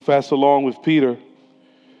Fast along with Peter,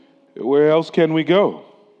 where else can we go?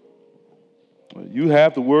 You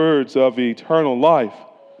have the words of eternal life.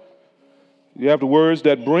 You have the words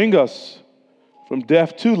that bring us from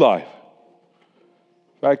death to life.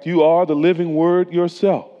 In fact, you are the living word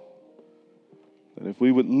yourself. And if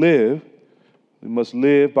we would live, we must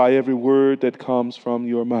live by every word that comes from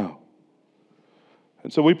your mouth.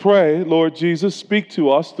 And so we pray, Lord Jesus, speak to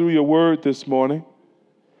us through your word this morning.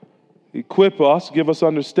 Equip us, give us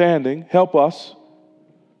understanding, help us.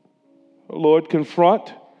 Oh Lord,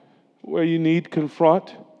 confront where you need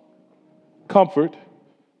confront, comfort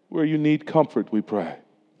where you need comfort, we pray.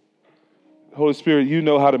 Holy Spirit, you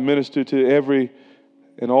know how to minister to every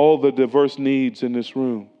and all the diverse needs in this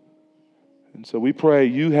room. And so we pray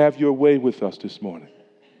you have your way with us this morning.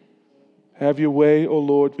 Have your way, O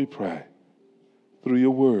Lord, we pray, through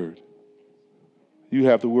your word. You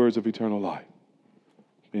have the words of eternal life.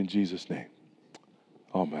 In Jesus' name,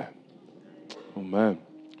 amen. Amen.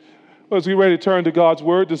 Well, as we get ready to turn to God's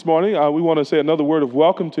word this morning, we want to say another word of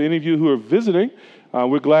welcome to any of you who are visiting.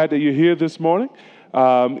 We're glad that you're here this morning.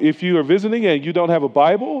 If you are visiting and you don't have a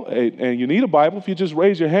Bible and you need a Bible, if you just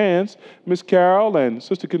raise your hands, Miss Carol and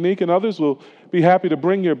Sister Kanika and others will be happy to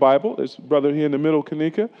bring your Bible. There's a brother here in the middle,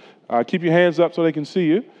 Kanika. Keep your hands up so they can see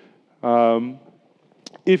you.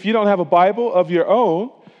 If you don't have a Bible of your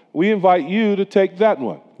own, we invite you to take that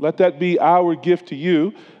one. Let that be our gift to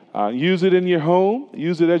you. Use it in your home.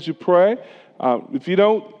 Use it as you pray. If you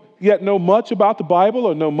don't yet know much about the Bible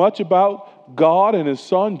or know much about God and His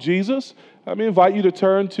Son, Jesus, let me invite you to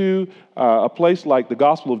turn to a place like the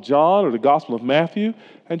Gospel of John or the Gospel of Matthew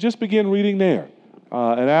and just begin reading there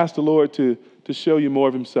and ask the Lord to show you more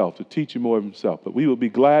of Himself, to teach you more of Himself. But we will be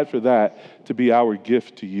glad for that to be our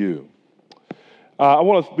gift to you.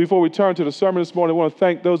 Before we turn to the sermon this morning, I want to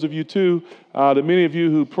thank those of you, too, the many of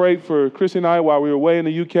you who prayed for Chrissy and I while we were away in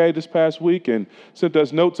the UK this past week and sent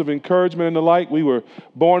us notes of encouragement and the like. We were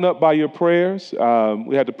borne up by your prayers.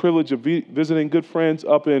 We had the privilege of visiting good friends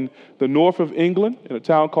up in the north of England in a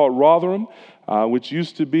town called Rotherham, which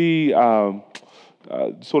used to be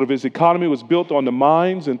sort of its economy was built on the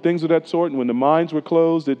mines and things of that sort. And when the mines were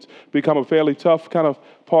closed, it's become a fairly tough kind of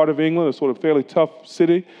part of England, a sort of fairly tough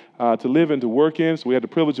city to live and to work in. So we had the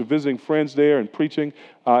privilege of visiting friends there and preaching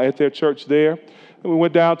at their church there. And we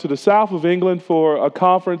went down to the south of England for a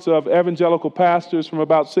conference of evangelical pastors from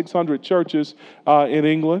about 600 churches in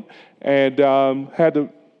England, and had the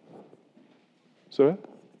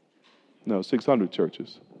 600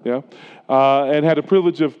 churches. Yeah, and had the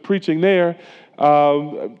privilege of preaching there.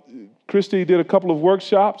 Christy did a couple of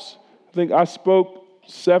workshops. I think I spoke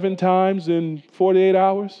 7 times in 48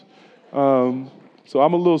 hours. So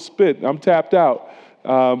I'm a little spit. I'm tapped out.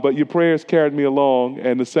 But your prayers carried me along,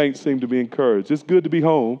 and the saints seem to be encouraged. It's good to be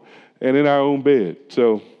home and in our own bed.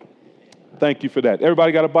 So thank you for that.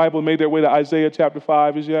 Everybody got a Bible and made their way to Isaiah chapter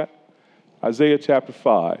 5 as yet? Isaiah chapter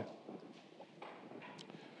 5.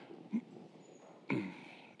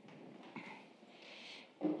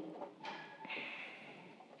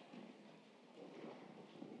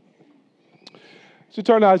 So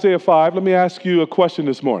turn to Isaiah 5. Let me ask you a question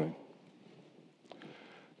this morning.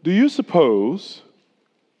 Do you suppose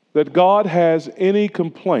that God has any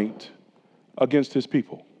complaint against His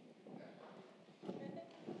people?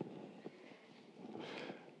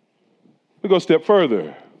 We go a step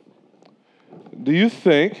further. Do you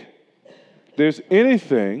think there's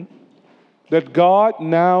anything that God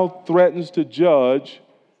now threatens to judge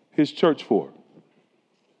His church for?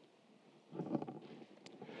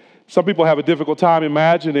 Some people have a difficult time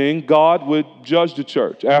imagining God would judge the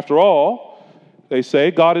church. After all, they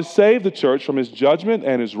say God has saved the church from His judgment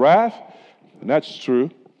and His wrath, and that's true.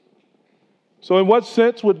 So in what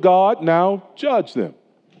sense would God now judge them?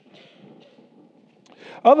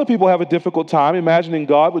 Other people have a difficult time imagining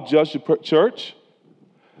God would judge the church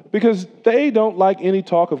because they don't like any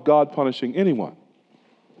talk of God punishing anyone.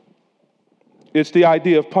 It's the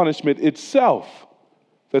idea of punishment itself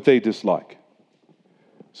that they dislike.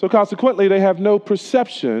 So consequently, they have no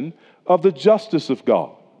perception of the justice of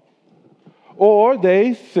God. Or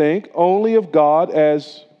they think only of God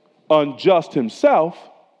as unjust Himself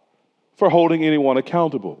for holding anyone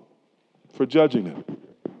accountable, for judging them.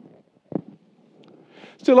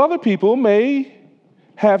 Still, other people may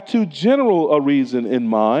have too general a reason in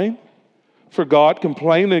mind for God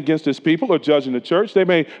complaining against His people or judging the church. They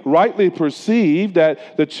may rightly perceive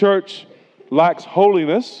that the church lacks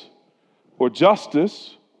holiness or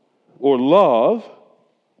justice or love,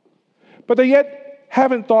 but they yet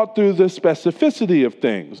haven't thought through the specificity of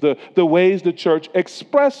things, the ways the church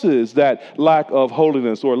expresses that lack of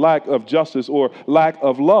holiness or lack of justice or lack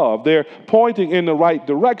of love. They're pointing in the right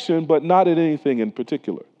direction, but not at anything in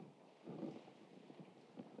particular.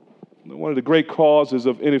 One of the great causes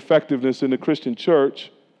of ineffectiveness in the Christian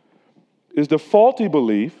church is the faulty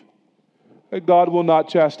belief that God will not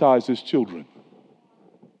chastise his children.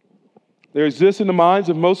 There exists in the minds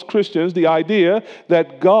of most Christians the idea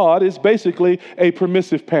that God is basically a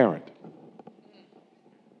permissive parent.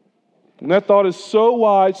 And that thought is so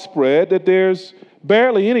widespread that there's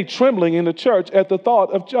barely any trembling in the church at the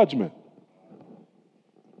thought of judgment.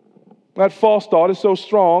 That false thought is so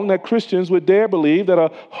strong that Christians would dare believe that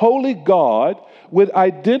a holy God would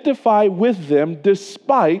identify with them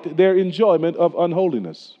despite their enjoyment of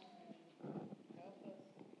unholiness.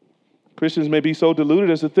 Christians may be so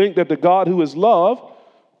deluded as to think that the God who is love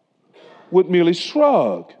would merely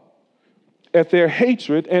shrug at their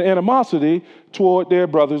hatred and animosity toward their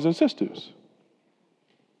brothers and sisters.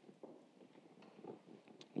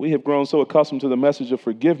 We have grown so accustomed to the message of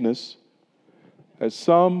forgiveness that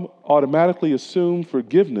some automatically assume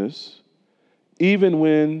forgiveness even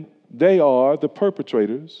when they are the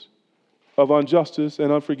perpetrators of injustice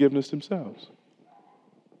and unforgiveness themselves.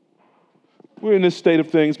 We're in this state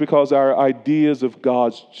of things because our ideas of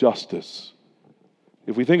God's justice,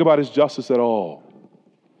 if we think about his justice at all,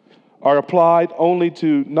 are applied only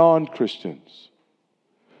to non-Christians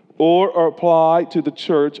or are applied to the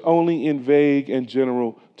church only in vague and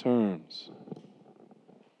general terms.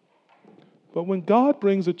 But when God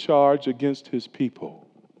brings a charge against his people,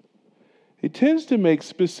 he tends to make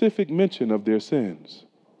specific mention of their sins.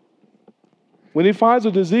 When he finds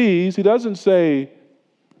a disease, he doesn't say,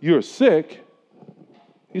 "You're sick."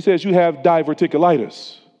 He says, "You have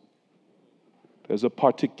diverticulitis." There's a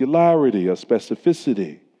particularity, a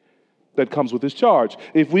specificity that comes with his charge.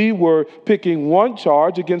 If we were picking one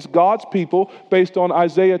charge against God's people based on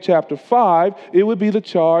Isaiah chapter 5, it would be the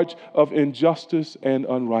charge of injustice and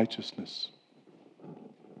unrighteousness.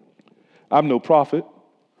 I'm no prophet,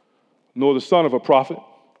 nor the son of a prophet,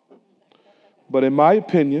 but in my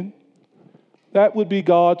opinion, that would be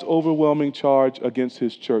God's overwhelming charge against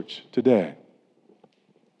his church today.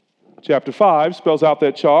 Chapter 5 spells out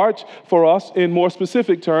that charge for us in more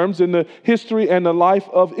specific terms in the history and the life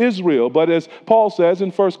of Israel. But as Paul says in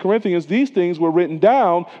 1 Corinthians, these things were written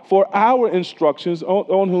down for our instructions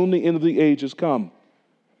on whom the end of the age has come.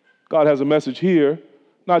 God has a message here,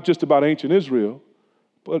 not just about ancient Israel,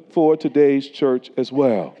 but for today's church as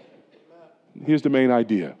well. Here's the main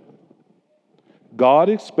idea. God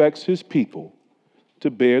expects his people to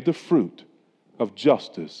bear the fruit of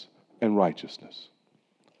justice and righteousness.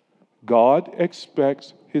 God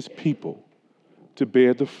expects his people to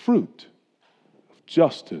bear the fruit of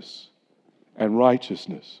justice and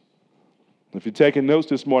righteousness. If you're taking notes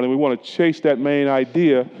this morning, we want to chase that main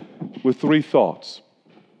idea with three thoughts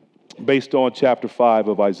based on chapter 5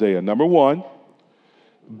 of Isaiah. Number one,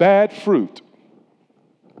 bad fruit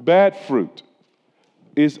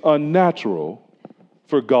is unnatural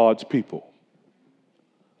for God's people.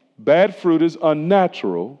 Bad fruit is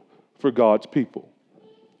unnatural for God's people.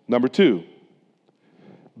 Number two,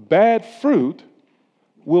 bad fruit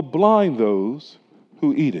will blind those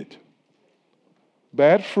who eat it.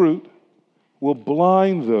 Bad fruit will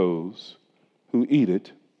blind those who eat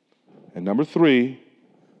it. And number three,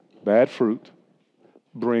 bad fruit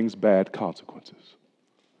brings bad consequences.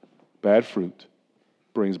 Bad fruit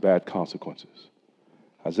brings bad consequences.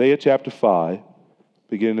 Isaiah chapter 5,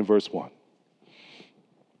 beginning in verse 1.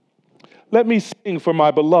 Let me sing for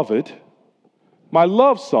my beloved my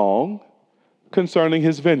love song concerning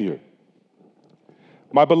his vineyard.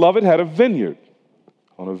 My beloved had a vineyard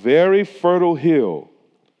on a very fertile hill.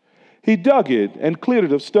 He dug it and cleared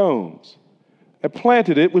it of stones and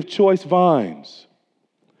planted it with choice vines.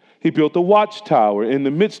 He built a watchtower in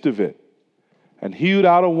the midst of it and hewed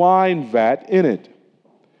out a wine vat in it.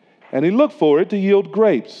 And he looked for it to yield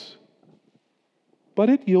grapes, but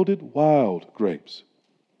it yielded wild grapes.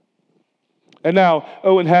 And now,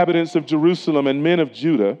 O inhabitants of Jerusalem and men of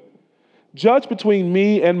Judah, judge between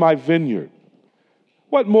me and my vineyard.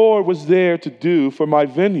 What more was there to do for my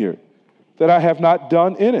vineyard that I have not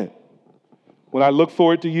done in it? When I looked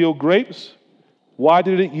for it to yield grapes, why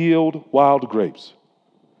did it yield wild grapes?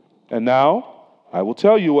 And now I will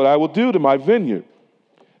tell you what I will do to my vineyard.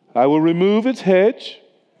 I will remove its hedge,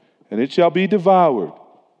 and it shall be devoured.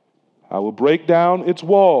 I will break down its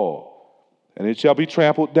wall, and it shall be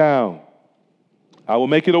trampled down. I will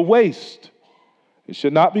make it a waste. It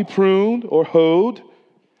shall not be pruned or hoed,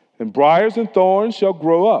 and briars and thorns shall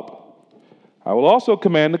grow up. I will also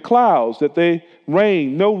command the clouds that they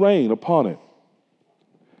rain, no rain upon it.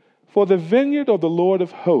 For the vineyard of the Lord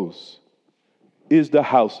of hosts is the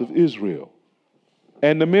house of Israel,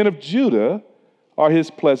 and the men of Judah are his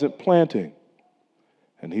pleasant planting.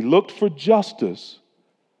 And he looked for justice,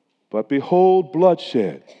 but behold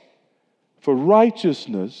bloodshed, for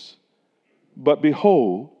righteousness, but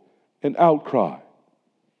behold an outcry.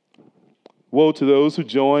 Woe to those who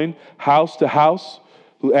join house to house,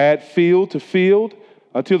 who add field to field,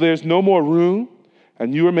 until there's no more room,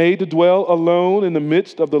 and you are made to dwell alone in the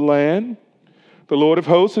midst of the land. The Lord of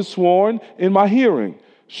hosts has sworn in my hearing,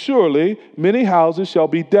 surely many houses shall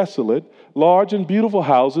be desolate, large and beautiful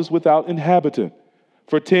houses without inhabitant.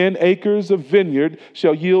 For 10 acres of vineyard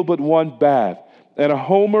shall yield but one bath, and a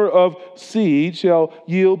homer of seed shall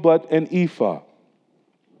yield but an ephah.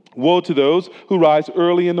 Woe to those who rise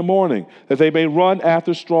early in the morning, that they may run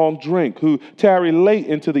after strong drink, who tarry late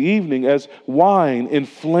into the evening as wine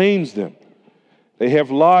inflames them. They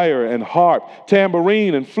have lyre and harp,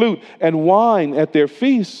 tambourine and flute, and wine at their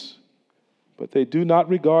feasts, but they do not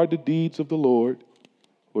regard the deeds of the Lord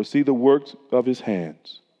or see the works of his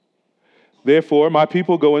hands. Therefore, my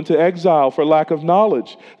people go into exile for lack of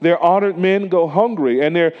knowledge. Their honored men go hungry,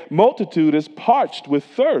 and their multitude is parched with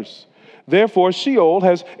thirst. Therefore, Sheol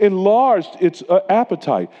has enlarged its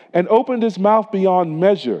appetite and opened its mouth beyond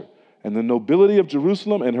measure, and the nobility of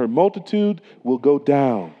Jerusalem and her multitude will go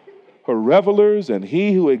down, her revelers and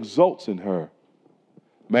he who exults in her.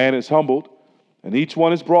 Man is humbled, and each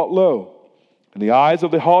one is brought low, and the eyes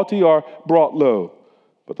of the haughty are brought low.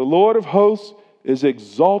 But the Lord of hosts is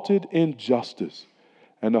exalted in justice,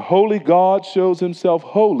 and the holy God shows himself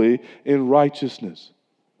holy in righteousness.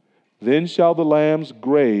 Then shall the lambs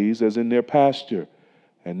graze as in their pasture,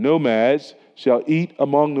 and nomads shall eat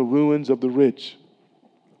among the ruins of the rich.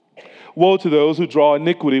 Woe to those who draw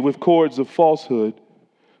iniquity with cords of falsehood,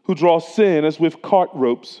 who draw sin as with cart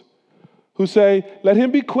ropes, who say, let him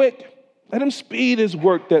be quick, let him speed his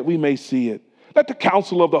work that we may see it. Let the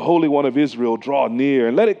counsel of the Holy One of Israel draw near,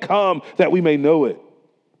 and let it come that we may know it.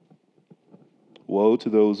 Woe to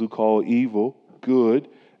those who call evil good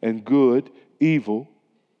and good evil,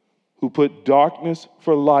 who put darkness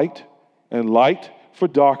for light and light for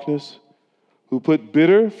darkness, who put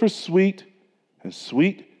bitter for sweet and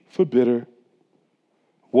sweet for bitter.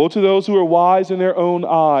 Woe to those who are wise in their own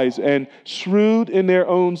eyes and shrewd in their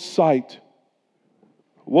own sight.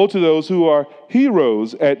 Woe to those who are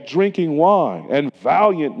heroes at drinking wine and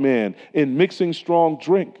valiant men in mixing strong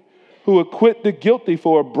drink, who acquit the guilty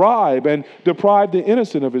for a bribe and deprive the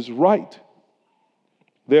innocent of his right.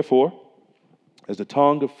 Therefore, as the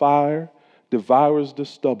tongue of fire devours the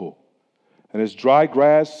stubble, and as dry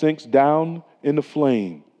grass sinks down in the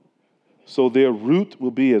flame, so their root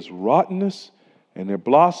will be as rottenness, and their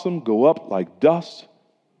blossom go up like dust.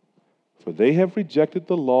 For they have rejected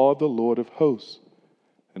the law of the Lord of hosts,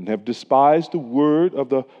 and have despised the word of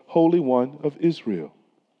the Holy One of Israel.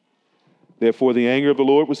 Therefore the anger of the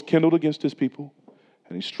Lord was kindled against his people,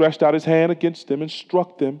 and he stretched out his hand against them and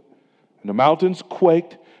struck them, and the mountains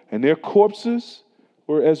quaked, and their corpses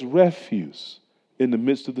were as refuse in the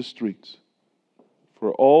midst of the streets.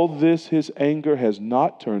 For all this his anger has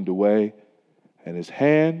not turned away, and his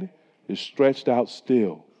hand is stretched out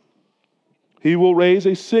still. He will raise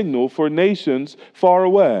a signal for nations far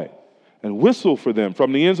away, and whistle for them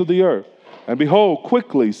from the ends of the earth. And behold,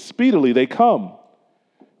 quickly, speedily they come.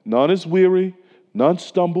 None is weary, none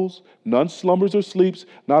stumbles, none slumbers or sleeps.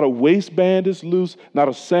 Not a waistband is loose, not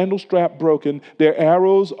a sandal strap broken. Their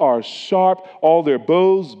arrows are sharp, all their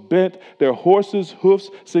bows bent. Their horses' hoofs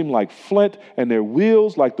seem like flint, and their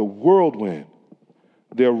wheels like the whirlwind.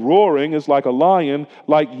 Their roaring is like a lion.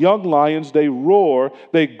 Like young lions they roar.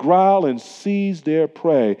 They growl and seize their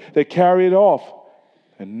prey. They carry it off,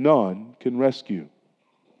 and none can rescue.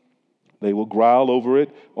 They will growl over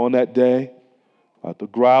it on that day, like the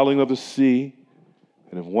growling of the sea.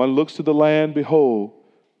 And if one looks to the land, behold,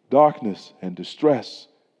 darkness and distress,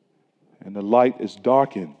 and the light is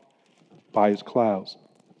darkened by its clouds.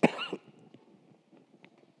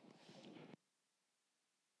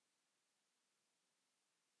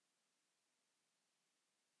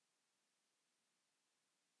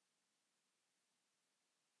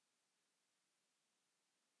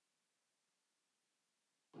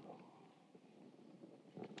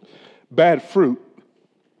 Bad fruit,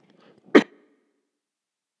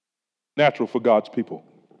 natural for God's people.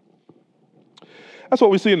 That's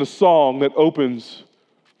what we see in the song that opens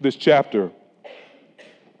this chapter,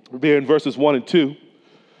 there in verses 1 and 2.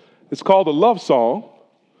 It's called a love song,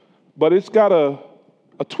 but it's got a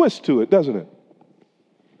twist to it, doesn't it?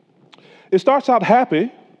 It starts out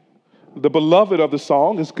happy. The beloved of the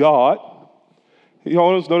song is God. He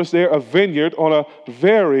owns, notice there, a vineyard on a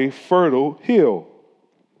very fertile hill.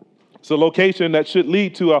 It's a location that should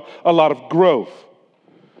lead to a lot of growth.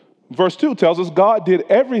 Verse 2 tells us God did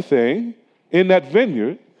everything in that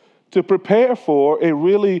vineyard to prepare for a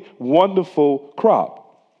really wonderful crop.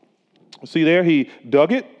 See there, he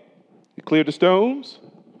dug it, he cleared the stones.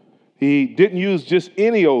 He didn't use just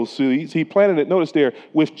any old seeds. He planted it, notice there,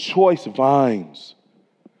 with choice vines.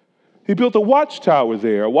 He built a watchtower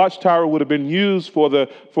there. A watchtower would have been used for the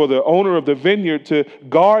owner of the vineyard to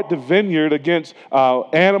guard the vineyard against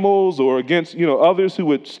animals or against others who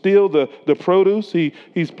would steal the produce.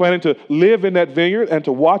 He's planning to live in that vineyard and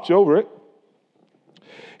to watch over it.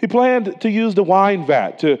 He planned to use the wine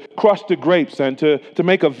vat to crush the grapes and to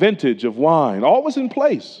make a vintage of wine. All was in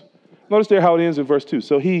place. Notice there how it ends in verse 2.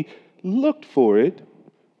 So he looked for it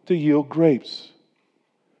to yield grapes.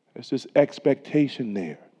 There's this expectation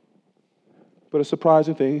there. But a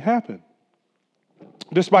surprising thing happened.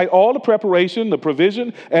 Despite all the preparation, the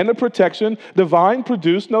provision, and the protection, the vine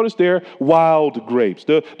produced, notice there, wild grapes.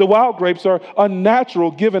 The wild grapes are unnatural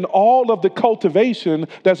given all of the cultivation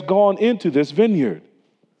that's gone into this vineyard.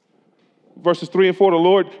 Verses 3 and 4, the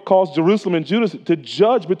Lord calls Jerusalem and Judah to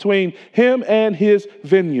judge between him and his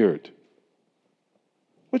vineyard.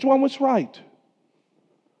 Which one was right?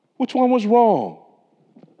 Which one was wrong?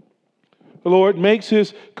 The Lord makes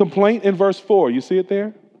his complaint in verse 4. You see it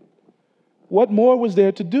there? What more was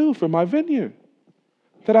there to do for my vineyard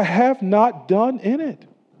that I have not done in it?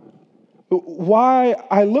 Why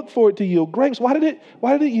I look for it to yield grapes? Why did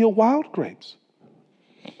it yield wild grapes?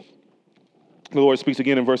 The Lord speaks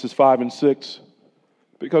again in verses 5 and 6.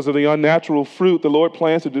 Because of the unnatural fruit, the Lord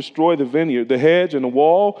plans to destroy the vineyard. The hedge and the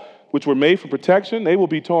wall, which were made for protection, they will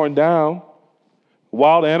be torn down.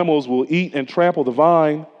 Wild animals will eat and trample the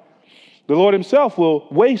vine. The Lord himself will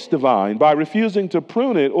waste the vine by refusing to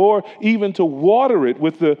prune it or even to water it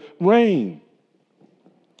with the rain.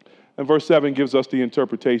 And verse 7 gives us the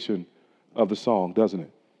interpretation of the song, doesn't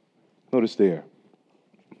it? Notice there,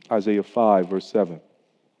 Isaiah 5, verse 7.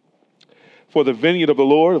 For the vineyard of the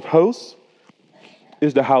Lord of hosts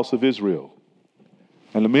is the house of Israel,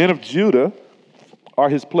 and the men of Judah are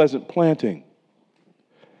his pleasant planting.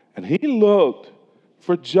 And he looked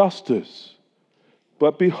for justice,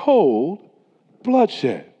 but behold,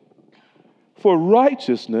 bloodshed. For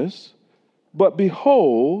righteousness, but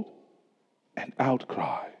behold, an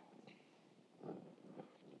outcry.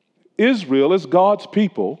 Israel, as God's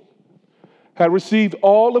people, had received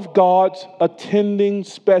all of God's attending,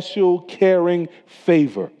 special, caring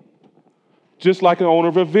favor. Just like an owner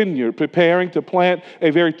of a vineyard preparing to plant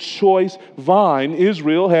a very choice vine,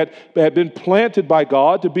 Israel had been planted by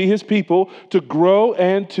God to be his people, to grow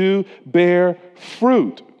and to bear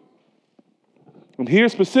fruit. And here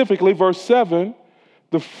specifically, verse 7,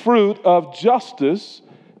 the fruit of justice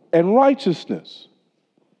and righteousness.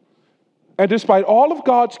 And despite all of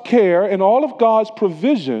God's care and all of God's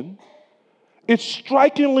provision, it's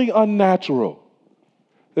strikingly unnatural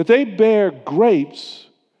that they bear grapes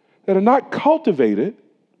that are not cultivated,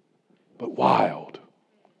 but wild,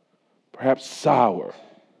 perhaps sour,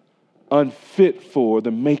 unfit for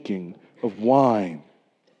the making of wine.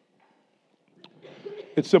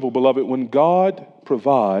 It's simple, beloved. When God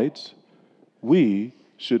provides, we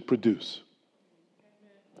should produce.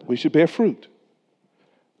 We should bear fruit.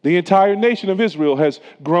 The entire nation of Israel has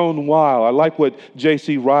grown wild. I like what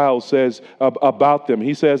J.C. Ryle says about them.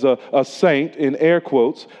 He says a saint, in air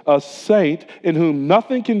quotes, a saint in whom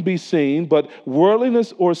nothing can be seen but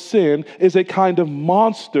worldliness or sin is a kind of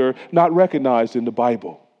monster not recognized in the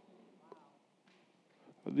Bible.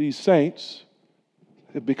 These saints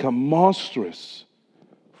have become monstrous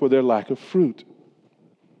for their lack of fruit.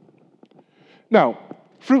 Now,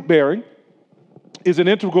 fruit bearing is an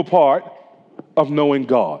integral part of knowing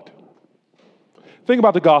God. Think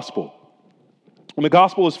about the gospel. When the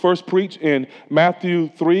gospel is first preached in Matthew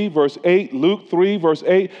 3, verse 8, Luke 3, verse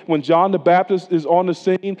 8, when John the Baptist is on the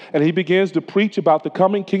scene and he begins to preach about the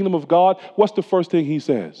coming kingdom of God, what's the first thing he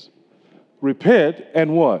says? Repent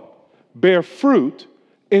and what? Bear fruit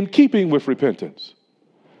in keeping with repentance.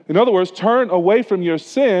 In other words, turn away from your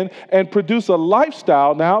sin and produce a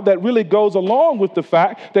lifestyle now that really goes along with the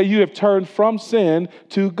fact that you have turned from sin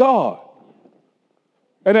to God.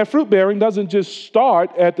 And that fruit bearing doesn't just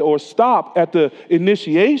start or stop at the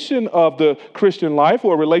initiation of the Christian life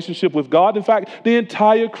or relationship with God. In fact, the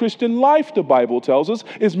entire Christian life, the Bible tells us,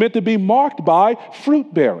 is meant to be marked by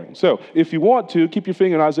fruit bearing. So if you want to, keep your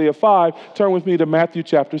finger in Isaiah 5, turn with me to Matthew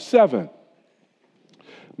chapter 7.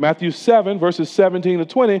 Matthew 7, verses 17 to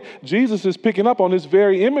 20, Jesus is picking up on this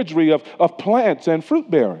very imagery of plants and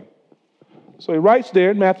fruit bearing. So he writes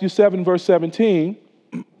there in Matthew 7, verse 17,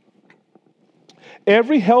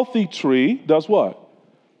 every healthy tree does what?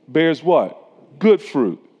 Bears what? Good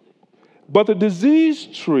fruit. But the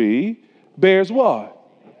diseased tree bears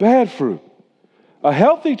what? Bad fruit. A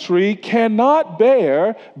healthy tree cannot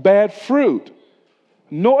bear bad fruit,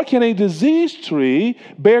 nor can a diseased tree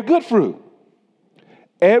bear good fruit.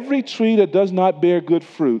 Every tree that does not bear good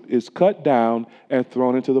fruit is cut down and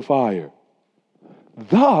thrown into the fire.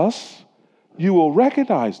 Thus, you will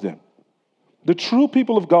recognize them, the true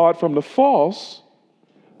people of God from the false,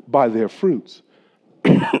 by their fruits.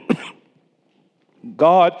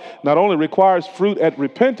 God not only requires fruit at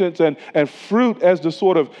repentance and fruit as the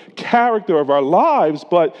sort of character of our lives,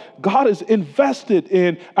 but God is invested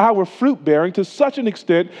in our fruit bearing to such an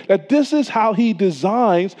extent that this is how he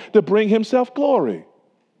designs to bring himself glory.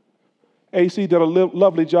 AC did a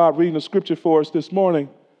lovely job reading the scripture for us this morning.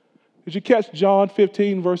 Did you catch John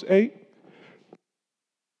 15, verse 8?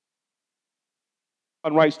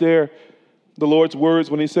 John writes there the Lord's words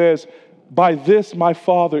when he says, by this my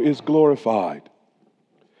Father is glorified,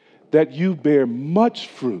 that you bear much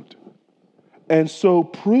fruit and so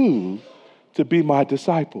prove to be my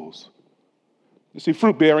disciples. You see,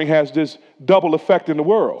 fruit bearing has this double effect in the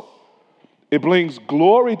world. It brings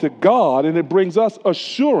glory to God, and it brings us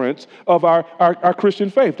assurance of our Christian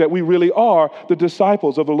faith, that we really are the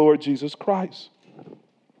disciples of the Lord Jesus Christ.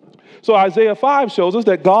 So Isaiah 5 shows us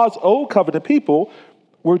that God's old covenant people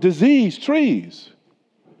were diseased trees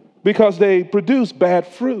because they produced bad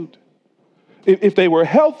fruit. If they were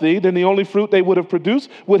healthy, then the only fruit they would have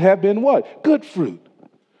produced would have been what? Good fruit.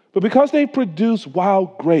 But because they produce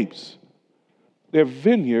wild grapes, their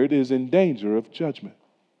vineyard is in danger of judgment.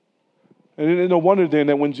 And it's no wonder then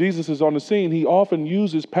that when Jesus is on the scene, he often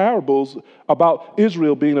uses parables about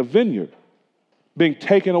Israel being a vineyard, being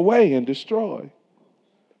taken away and destroyed.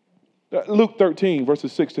 Luke 13,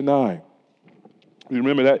 verses 6 to 9. You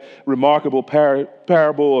remember that remarkable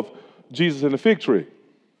parable of Jesus and the fig tree.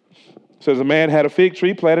 It says a man had a fig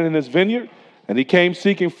tree planted in his vineyard, and he came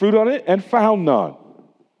seeking fruit on it and found none.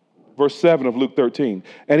 Verse 7 of Luke 13.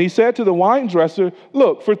 And he said to the wine dresser,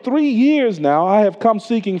 look, for 3 years now I have come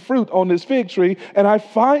seeking fruit on this fig tree, and I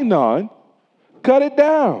find none. Cut it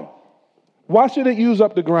down. Why should it use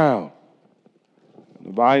up the ground? And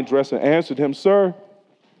the vine dresser answered him, sir,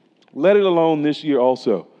 let it alone this year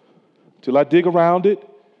also, till I dig around it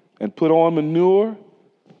and put on manure.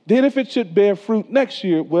 Then if it should bear fruit next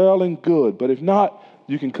year, well and good. But if not,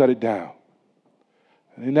 you can cut it down.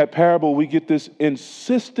 And in that parable, we get this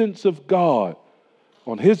insistence of God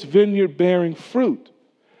on his vineyard bearing fruit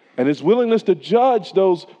and his willingness to judge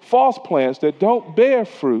those false plants that don't bear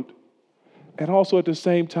fruit. And also at the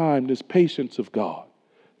same time, this patience of God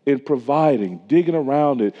in providing, digging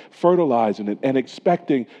around it, fertilizing it, and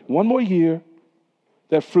expecting one more year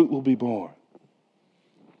that fruit will be born.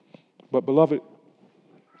 But beloved,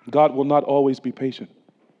 God will not always be patient.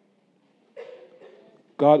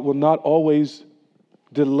 God will not always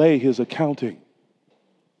delay his accounting.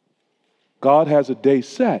 God has a day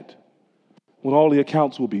set when all the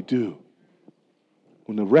accounts will be due,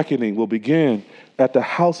 when the reckoning will begin at the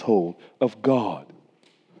household of God.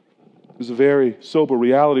 This is a very sober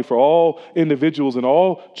reality for all individuals and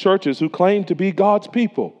all churches who claim to be God's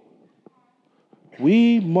people.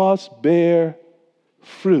 We must bear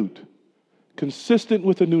fruit consistent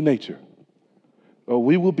with the new nature, or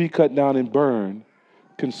we will be cut down and burned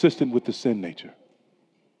consistent with the sin nature.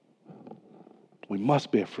 We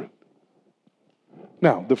must bear fruit.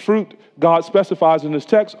 Now, the fruit God specifies in this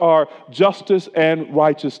text are justice and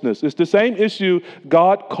righteousness. It's the same issue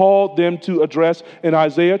God called them to address in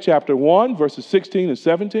Isaiah chapter 1, verses 16 and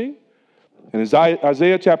 17. And in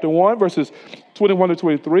Isaiah chapter 1, verses 21 to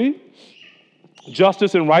 23,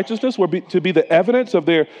 justice and righteousness were to be the evidence of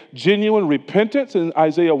their genuine repentance in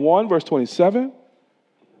Isaiah 1, verse 27.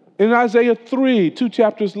 In Isaiah 3, 2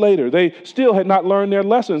 chapters later, they still had not learned their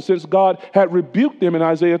lesson since God had rebuked them in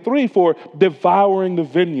Isaiah 3 for devouring the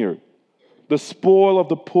vineyard. The spoil of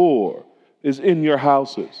the poor is in your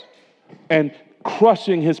houses, and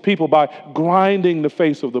crushing his people by grinding the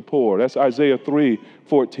face of the poor. That's Isaiah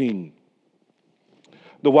 3:14.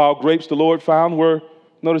 The wild grapes the Lord found were,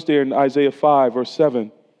 notice there in Isaiah 5, verse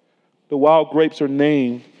 7, the wild grapes are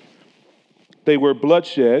named. They were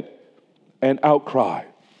bloodshed and outcry.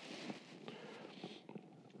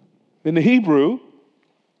 In the Hebrew,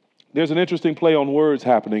 there's an interesting play on words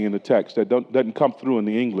happening in the text that doesn't come through in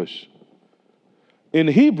the English. In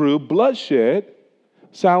Hebrew, bloodshed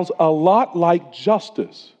sounds a lot like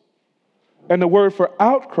justice, and the word for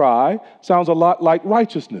outcry sounds a lot like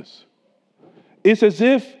righteousness. It's as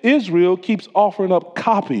if Israel keeps offering up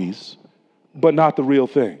copies but not the real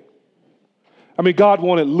thing. I mean, God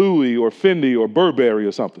wanted Louis or Fendi or Burberry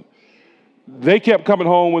or something. They kept coming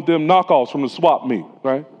home with them knockoffs from the swap meet,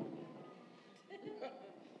 right?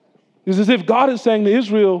 It's as if God is saying to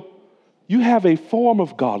Israel, you have a form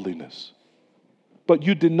of godliness, but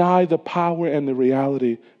you deny the power and the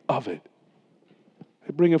reality of it.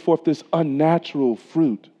 They're bringing forth this unnatural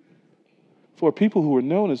fruit for people who are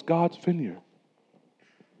known as God's vineyard.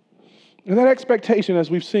 And that expectation, as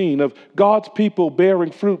we've seen, of God's people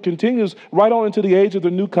bearing fruit continues right on into the age of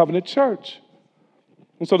the New Covenant church.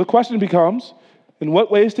 And so the question becomes, in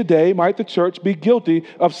what ways today might the church be guilty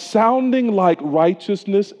of sounding like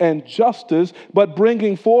righteousness and justice, but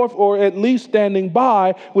bringing forth or at least standing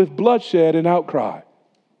by with bloodshed and outcry?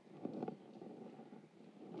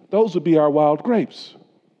 Those would be our wild grapes.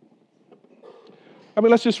 I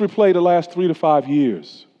mean, let's just replay the last 3 to 5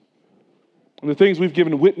 years. And the things we've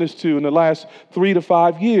given witness to in the last 3 to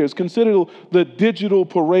 5 years. Consider the digital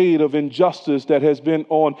parade of injustice that has been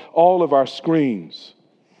on all of our screens.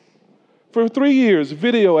 For 3 years,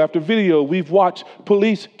 video after video, we've watched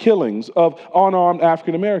police killings of unarmed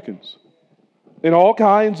African Americans in all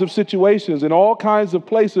kinds of situations, in all kinds of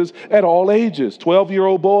places, at all ages,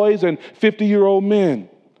 12-year-old boys and 50-year-old men,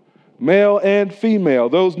 male and female,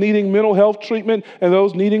 those needing mental health treatment and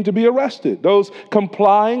those needing to be arrested, those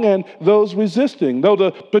complying and those resisting. Though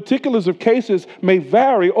the particulars of cases may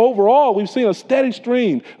vary, overall, we've seen a steady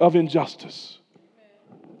stream of injustice.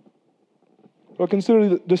 Or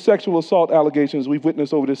consider the sexual assault allegations we've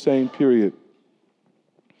witnessed over this same period.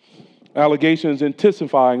 Allegations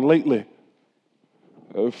intensifying lately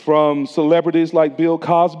from celebrities like Bill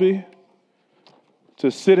Cosby to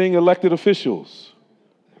sitting elected officials,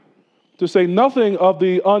 to say nothing of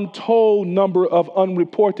the untold number of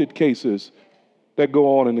unreported cases that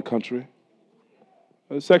go on in the country.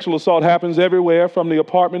 Sexual assault happens everywhere, from the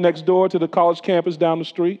apartment next door to the college campus down the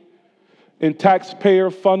street, in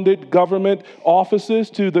taxpayer-funded government offices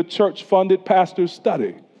to the church-funded pastor's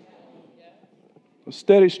study. A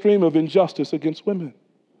steady stream of injustice against women.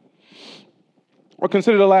 Or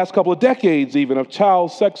consider the last couple of decades even of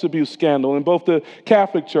child sex abuse scandal in both the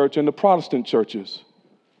Catholic Church and the Protestant churches.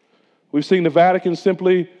 We've seen the Vatican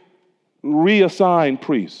simply reassign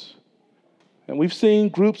priests. And we've seen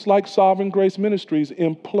groups like Sovereign Grace Ministries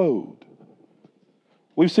implode.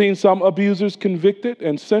 We've seen some abusers convicted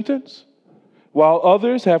and sentenced, while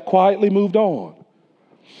others have quietly moved on.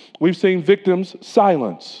 We've seen victims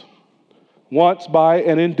silenced, once by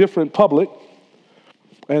an indifferent public,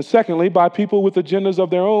 and secondly, by people with agendas of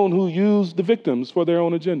their own who use the victims for their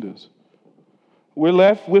own agendas. We're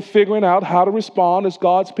left with figuring out how to respond as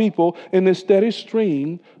God's people in this steady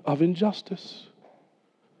stream of injustice.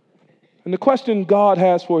 And the question God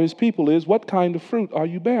has for his people is, what kind of fruit are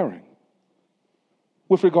you bearing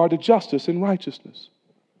with regard to justice and righteousness?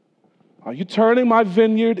 Are you turning my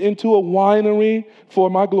vineyard into a winery for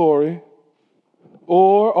my glory?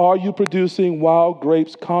 Or are you producing wild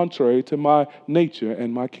grapes contrary to my nature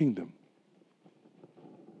and my kingdom?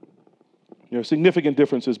 There are significant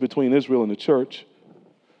differences between Israel and the church.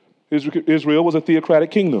 Israel was a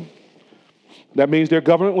theocratic kingdom. That means their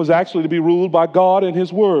government was actually to be ruled by God and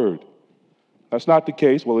his word. That's not the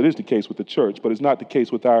case. Well, it is the case with the church, but it's not the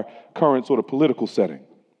case with our current sort of political setting.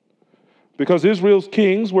 Because Israel's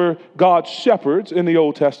kings were God's shepherds in the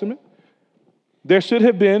Old Testament, there should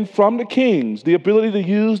have been from the kings the ability to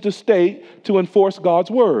use the state to enforce God's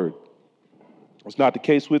word. It's not the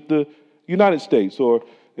case with the United States or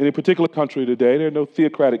any particular country today. There are no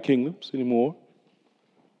theocratic kingdoms anymore.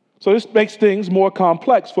 So this makes things more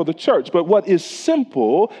complex for the church. But what is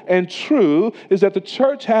simple and true is that the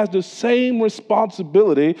church has the same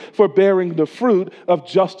responsibility for bearing the fruit of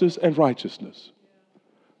justice and righteousness.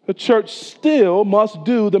 The church still must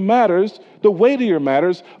do the matters, the weightier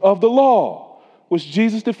matters of the law, which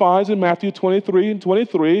Jesus defines in Matthew 23 and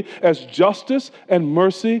 23 as justice and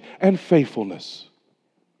mercy and faithfulness.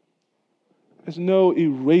 There's no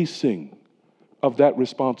erasing of that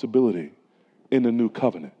responsibility in the new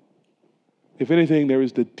covenant. If anything, there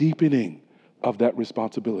is the deepening of that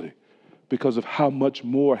responsibility because of how much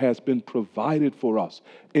more has been provided for us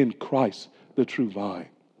in Christ, the true vine.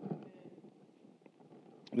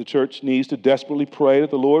 The church needs to desperately pray that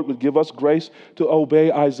the Lord would give us grace to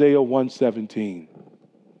obey Isaiah 1:17.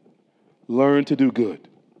 Learn to do good,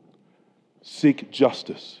 seek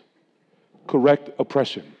justice, correct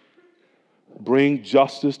oppression, bring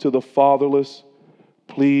justice to the fatherless,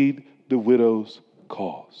 plead the widow's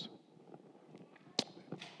cause.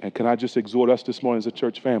 And can I just exhort us this morning as a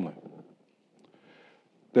church family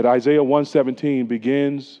that Isaiah 1:17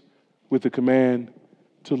 begins with the command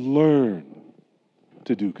to learn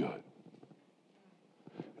to do good.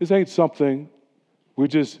 This ain't something we're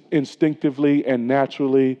just instinctively and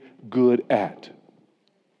naturally good at.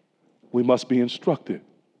 We must be instructed.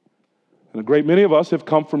 And a great many of us have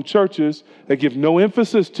come from churches that give no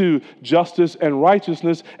emphasis to justice and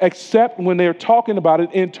righteousness except when they're talking about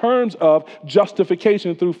it in terms of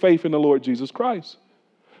justification through faith in the Lord Jesus Christ.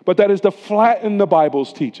 But that is to flatten the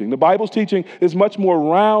Bible's teaching. The Bible's teaching is much more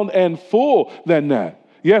round and full than that.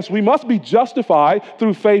 Yes, we must be justified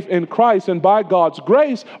through faith in Christ and by God's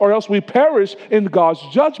grace, or else we perish in God's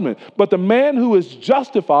judgment. But the man who is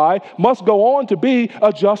justified must go on to be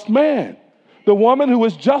a just man. The woman who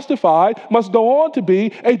is justified must go on to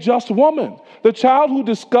be a just woman. The child who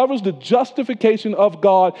discovers the justification of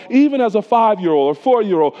God, even as a 5-year-old or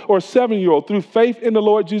 4-year-old or 7-year-old, through faith in the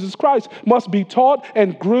Lord Jesus Christ, must be taught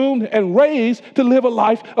and groomed and raised to live a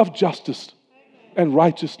life of justice and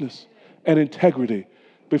righteousness and integrity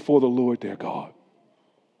before the Lord their God.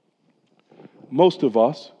 Most of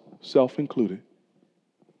us, self included,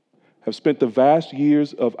 have spent the vast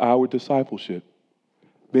years of our discipleship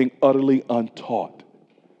being utterly untaught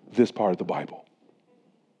this part of the Bible.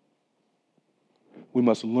 We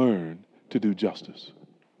must learn to do justice.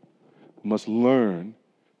 We must learn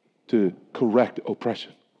to correct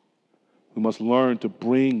oppression. We must learn to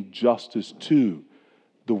bring justice to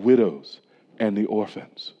the widows and the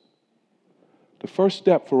orphans. The first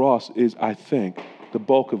step for us is, I think, the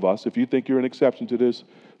bulk of us. If you think you're an exception to this,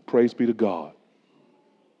 praise be to God.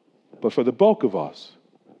 But for the bulk of us,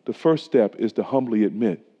 the first step is to humbly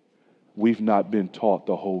admit we've not been taught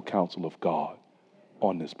the whole counsel of God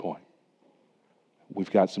on this point. We've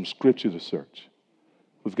got some scripture to search.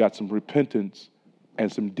 We've got some repentance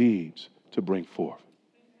and some deeds to bring forth.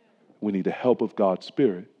 We need the help of God's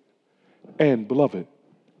Spirit. And, beloved,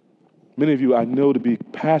 many of you I know to be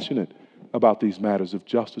passionate about these matters of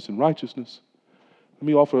justice and righteousness. Let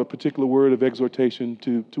me offer a particular word of exhortation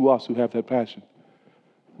to us who have that passion.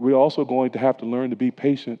 We're also going to have to learn to be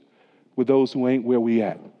patient with those who ain't where we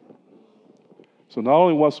at. So not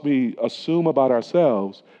only must we assume about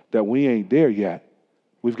ourselves that we ain't there yet,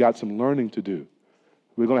 we've got some learning to do.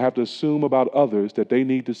 We're going to have to assume about others that they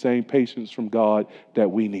need the same patience from God that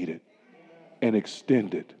we needed, and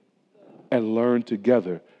extend it and learn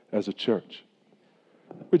together as a church.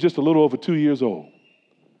 We're just a little over 2 years old,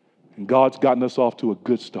 and God's gotten us off to a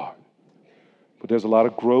good start. But there's a lot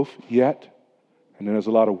of growth yet, and there's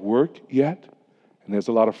a lot of work yet, and there's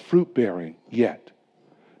a lot of fruit bearing yet.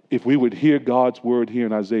 If we would hear God's word here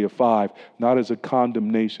in Isaiah 5, not as a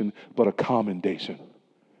condemnation, but a commendation,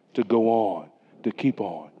 to go on, to keep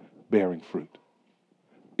on bearing fruit.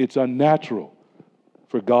 It's unnatural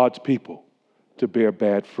for God's people to bear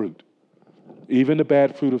bad fruit, even the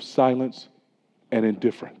bad fruit of silence and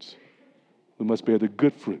indifference. We must bear the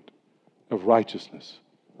good fruit of righteousness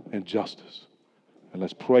and justice. And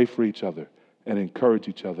let's pray for each other and encourage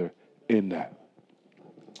each other in that.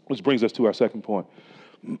 Which brings us to our second point.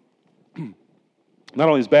 Not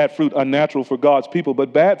only is bad fruit unnatural for God's people,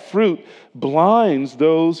 but bad fruit blinds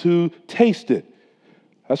those who taste it.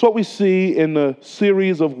 That's what we see in the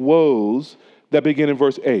series of woes that begin in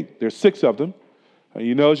verse 8. There's 6 of them.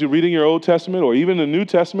 You know, as you're reading your Old Testament or even the New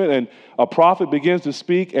Testament, and a prophet begins to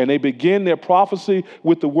speak, and they begin their prophecy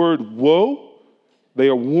with the word woe, they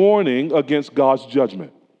are warning against God's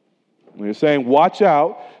judgment. They're saying, watch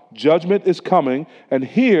out, judgment is coming. And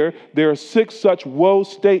here, there are 6 such woe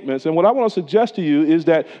statements. And what I want to suggest to you is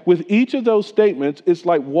that with each of those statements, it's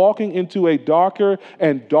like walking into a darker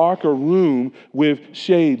and darker room with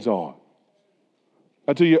shades on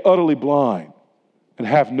until you're utterly blind and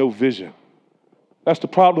have no vision. That's the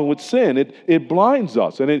problem with sin. It blinds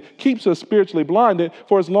us, and it keeps us spiritually blinded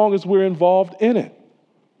for as long as we're involved in it.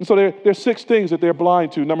 And so there's 6 things that they're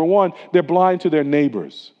blind to. Number 1, they're blind to their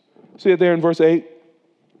neighbors. See it there in verse 8?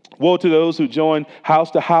 Woe to those who join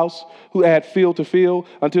house to house, who add field to field,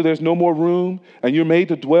 until there's no more room, and you're made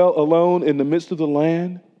to dwell alone in the midst of the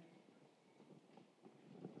land.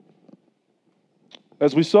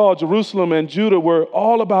 As we saw, Jerusalem and Judah were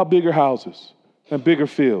all about bigger houses and bigger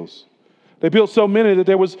fields. They built so many that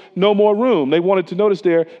there was no more room. They wanted to, notice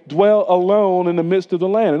there, dwell alone in the midst of the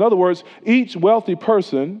land. In other words, each wealthy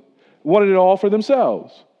person wanted it all for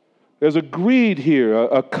themselves. There's a greed here,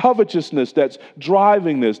 a covetousness that's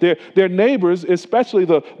driving this. Their neighbors, especially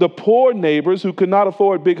the poor neighbors who could not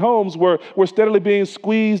afford big homes, were steadily being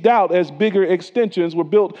squeezed out as bigger extensions were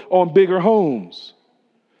built on bigger homes.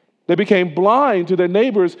 They became blind to their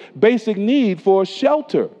neighbors' basic need for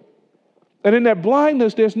shelter. And in that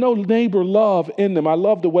blindness, there's no neighbor love in them. I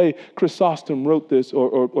love the way Chrysostom wrote this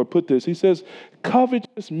or put this. He says,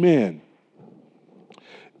 covetous men,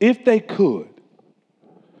 if they could,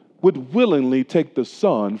 would willingly take the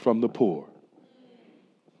son from the poor.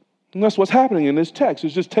 And that's what's happening in this text.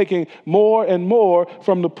 It's just taking more and more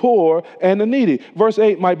from the poor and the needy. Verse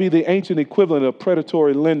 8 might be the ancient equivalent of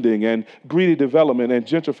predatory lending and greedy development and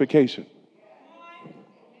gentrification.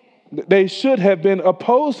 They should have been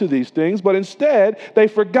opposed to these things, but instead they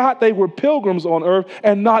forgot they were pilgrims on earth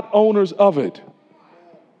and not owners of it.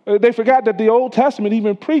 They forgot that the Old Testament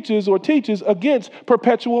even preaches or teaches against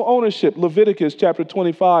perpetual ownership. Leviticus chapter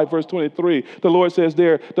 25, verse 23, the Lord says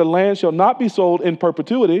there, the land shall not be sold in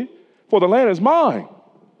perpetuity, for the land is mine,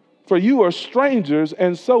 for you are strangers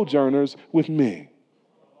and sojourners with me.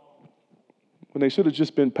 When they should have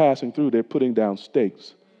just been passing through, they're putting down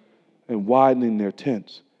stakes and widening their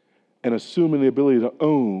tents and assuming the ability to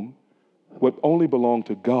own what only belonged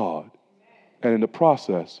to God, and in the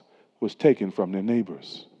process was taken from their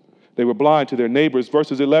neighbors. They were blind to their neighbors.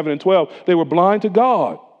 Verses 11 and 12, they were blind to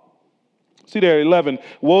God. See there, 11,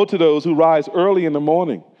 woe to those who rise early in the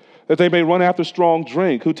morning, that they may run after strong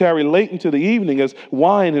drink, who tarry late into the evening as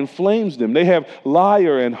wine inflames them. They have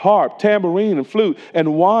lyre and harp, tambourine and flute,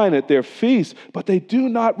 and wine at their feasts, but they do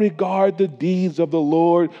not regard the deeds of the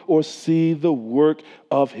Lord or see the work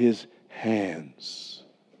of his hands.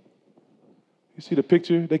 You see the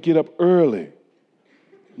picture? They get up early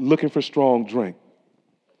looking for strong drink.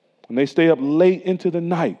 And they stay up late into the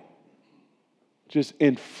night, just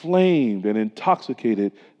inflamed and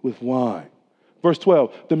intoxicated with wine. Verse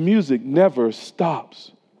 12, the music never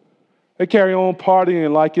stops. They carry on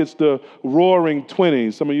partying like it's the roaring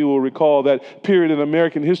 20s. Some of you will recall that period in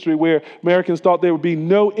American history where Americans thought there would be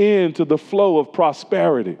no end to the flow of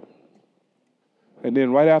prosperity. And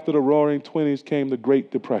then right after the roaring 20s came the Great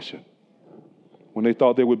Depression, when they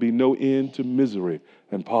thought there would be no end to misery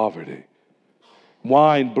and poverty.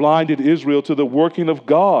 Wine blinded Israel to the working of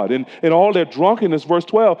God. And in all their drunkenness, verse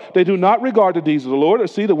 12, they do not regard the deeds of the Lord or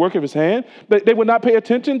see the work of his hand. They would not pay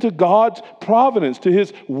attention to God's providence, to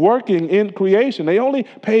his working in creation. They only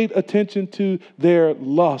paid attention to their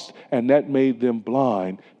lust, and that made them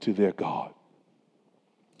blind to their God.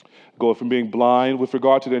 Go from being blind with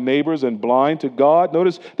regard to their neighbors and blind to God.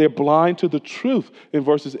 Notice they're blind to the truth in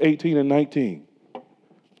verses 18 and 19.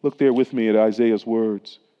 Look there with me at Isaiah's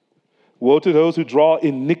words. Woe to those who draw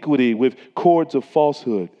iniquity with cords of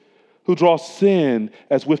falsehood, who draw sin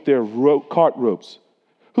as with their cart ropes,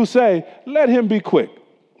 who say, let him be quick.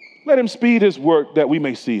 Let him speed his work that we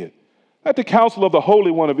may see it. Let the counsel of the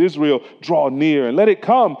Holy One of Israel draw near, and let it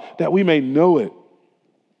come that we may know it.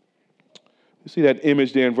 You see that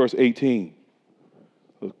image there in verse 18.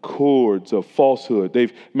 The cords of falsehood.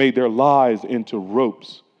 They've made their lies into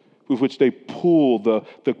ropes with which they pull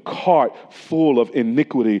the cart full of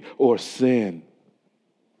iniquity or sin.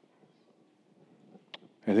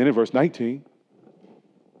 And then in verse 19,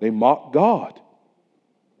 they mock God.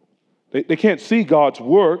 They can't see God's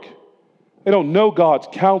work. They don't know God's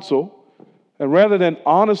counsel. And rather than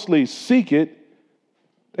honestly seek it,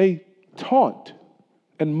 they taunt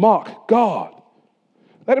and mock God.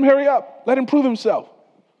 Let him hurry up. Let him prove himself.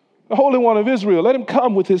 The Holy One of Israel, let him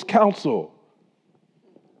come with his counsel.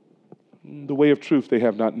 The way of truth they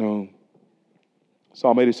have not known.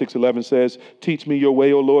 Psalm 86:11 says, teach me your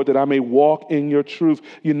way, O Lord, that I may walk in your truth.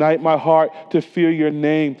 Unite my heart to fear your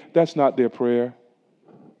name. That's not their prayer.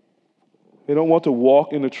 They don't want to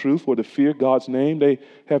walk in the truth or to fear God's name. They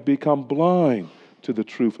have become blind to the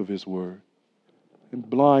truth of his word and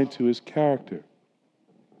blind to his character.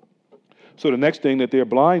 So the next thing that they're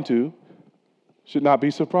blind to should not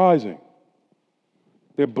be surprising.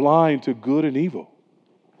 They're blind to good and evil.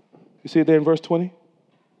 You see it there in verse 20?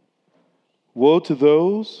 Woe to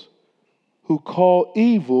those who call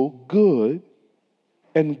evil good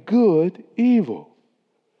and good evil,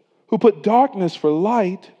 who put darkness for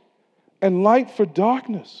light and light for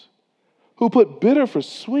darkness, who put bitter for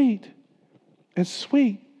sweet and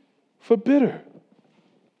sweet for bitter.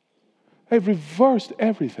 They've reversed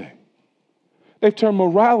everything. They've turned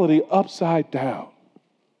morality upside down.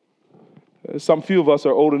 Some few of us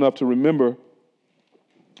are old enough to remember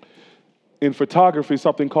in photography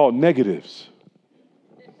something called negatives.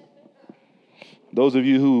 Those of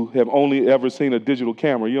you who have only ever seen a digital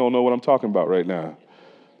camera, you don't know what I'm talking about right now.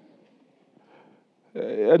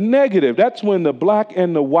 A negative, that's when the black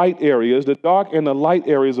and the white areas, the dark and the light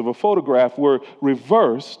areas of a photograph were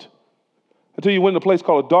reversed until you went to a place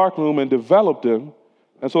called a darkroom and developed them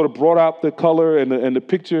and sort of brought out the color and the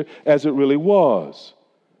picture as it really was.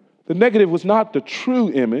 The negative was not the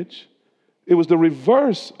true image. It was the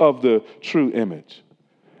reverse of the true image.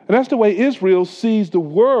 And that's the way Israel sees the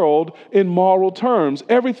world in moral terms.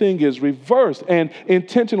 Everything is reversed, and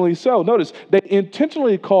intentionally so. Notice, they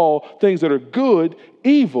intentionally call things that are good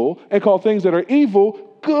evil and call things that are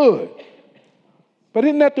evil good. But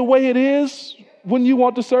isn't that the way it is when you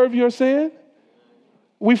want to serve your sin?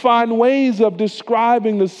 We find ways of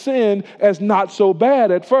describing the sin as not so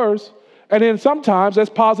bad at first, and then sometimes as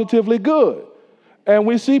positively good. And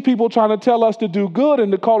we see people trying to tell us to do good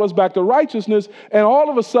and to call us back to righteousness, and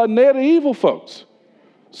all of a sudden they're the evil folks.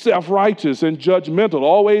 Self-righteous and judgmental,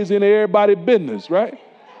 always in everybody's business, right?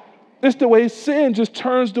 It's the way sin just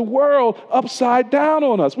turns the world upside down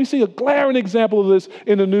on us. We see a glaring example of this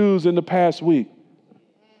in the news in the past week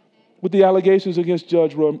with the allegations against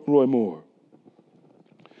Judge Roy Moore.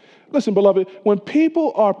 Listen, beloved, when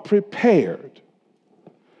people are prepared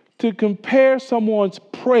to compare someone's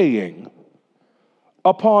praying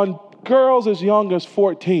upon girls as young as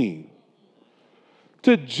 14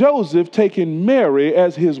 to Joseph taking Mary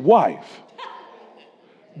as his wife,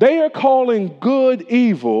 they are calling good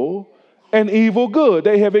evil and evil good.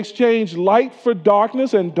 They have exchanged light for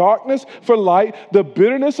darkness and darkness for light. The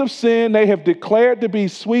bitterness of sin they have declared to be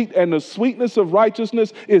sweet, and the sweetness of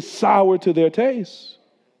righteousness is sour to their taste.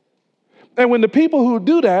 And when the people who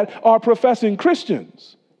do that are professing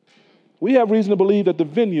Christians, we have reason to believe that the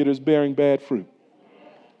vineyard is bearing bad fruit.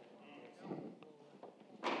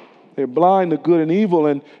 They're blind to good and evil,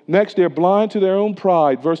 and next they're blind to their own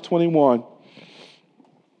pride. Verse 21.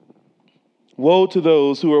 Woe to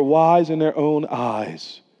those who are wise in their own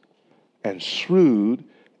eyes and shrewd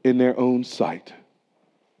in their own sight.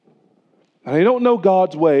 And they don't know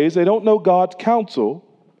God's ways. They don't know God's counsel.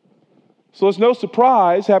 So it's no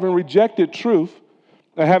surprise, having rejected truth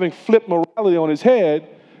and having flipped morality on his head,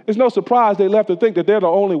 it's no surprise they left to think that they're the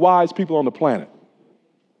only wise people on the planet.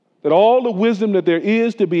 That all the wisdom that there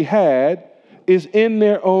is to be had is in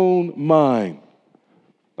their own mind.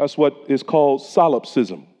 That's what is called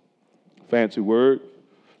solipsism. Fancy word.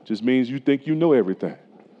 Just means you think you know everything.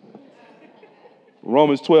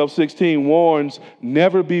 Romans 12:16 warns,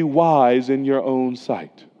 never be wise in your own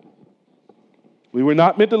sight. We were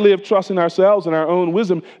not meant to live trusting ourselves and our own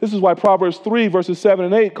wisdom. This is why Proverbs 3, verses 7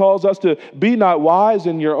 and 8 calls us to be not wise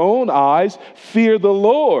in your own eyes, fear the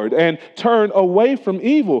Lord, and turn away from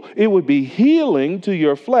evil. It would be healing to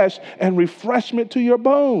your flesh and refreshment to your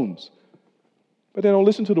bones. But they don't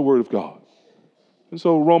listen to the word of God. And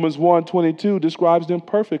so Romans 1:22 describes them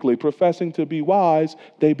perfectly. Professing to be wise,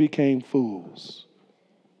 they became fools.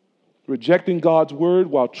 Rejecting God's word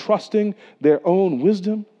while trusting their own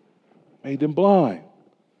wisdom made them blind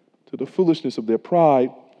to the foolishness of their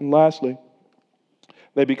pride. And lastly,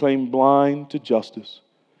 they became blind to justice.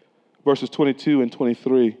 Verses 22 and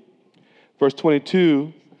 23. Verse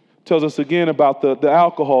 22 tells us again about the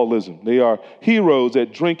alcoholism. They are heroes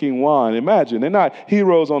at drinking wine. Imagine, they're not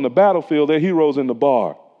heroes on the battlefield, they're heroes in the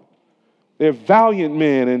bar. They're valiant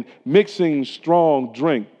men in mixing strong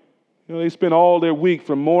drink. You know, they spend all their week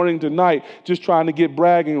from morning to night just trying to get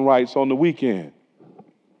bragging rights on the weekend.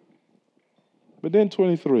 But then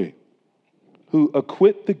 23, who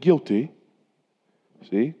acquit the guilty,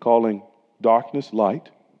 see, calling darkness light,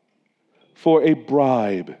 for a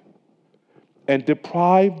bribe, and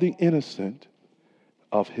deprive the innocent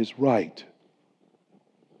of his right.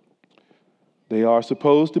 They are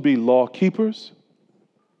supposed to be law keepers,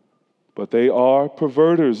 but they are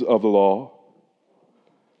perverters of the law.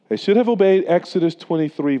 They should have obeyed Exodus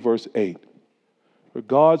 23, verse 8. For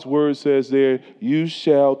God's word says there, you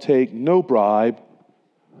shall take no bribe,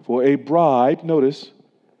 for a bribe, notice,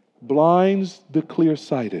 blinds the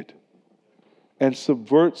clear-sighted and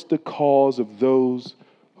subverts the cause of those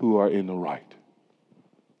who are in the right.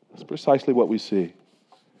 That's precisely what we see.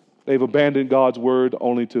 They've abandoned God's word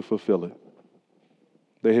only to fulfill it.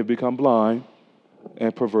 They have become blind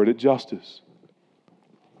and perverted justice.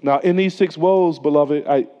 Now, in these 6 woes, beloved,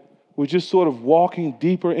 we're just sort of walking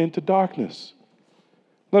deeper into darkness.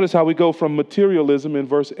 Notice how we go from materialism in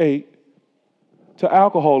verse 8 to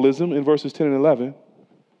alcoholism in verses 10 and 11,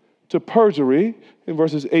 to perjury in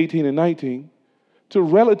verses 18 and 19, to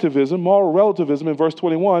relativism, moral relativism in verse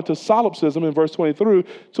 21, to solipsism in verse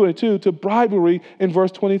 22, to bribery in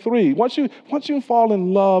verse 23. Once you fall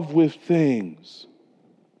in love with things,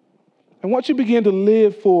 and once you begin to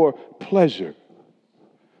live for pleasure,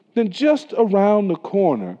 then just around the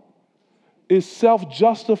corner is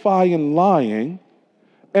self-justifying lying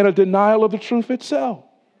and a denial of the truth itself.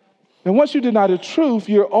 And once you deny the truth,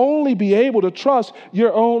 you'll only be able to trust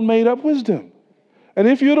your own made-up wisdom. And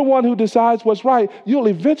if you're the one who decides what's right, you'll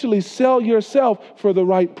eventually sell yourself for the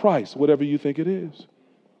right price, whatever you think it is.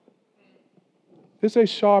 It's a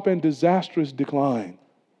sharp and disastrous decline.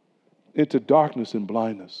 into darkness and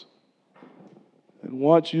blindness. And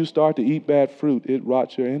once you start to eat bad fruit, it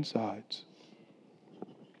rots your insides.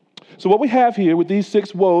 So what we have here with these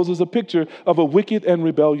 6 woes is a picture of a wicked and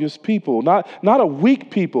rebellious people. Not a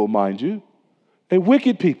weak people, mind you, a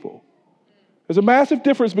wicked people. There's a massive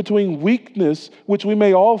difference between weakness, which we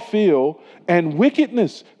may all feel, and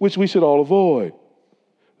wickedness, which we should all avoid.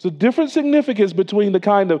 There's a different significance between the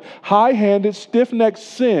kind of high-handed, stiff-necked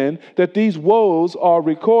sin that these woes are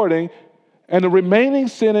recording and the remaining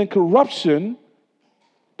sin and corruption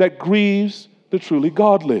that grieves the truly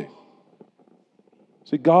godly.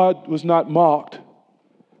 See, God was not mocked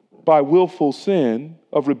by willful sin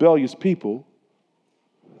of rebellious people,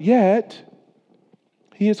 yet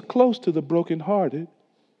He is close to the brokenhearted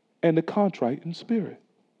and the contrite in spirit.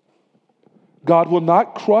 God will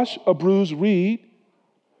not crush a bruised reed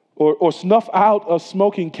or snuff out a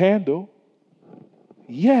smoking candle,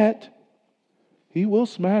 yet He will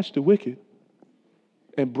smash the wicked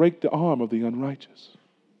and break the arm of the unrighteous.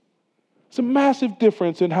 It's a massive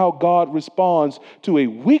difference in how God responds to a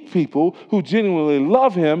weak people who genuinely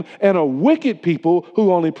love Him and a wicked people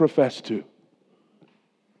who only profess to.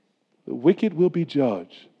 The wicked will be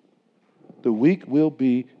judged. The weak will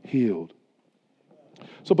be healed.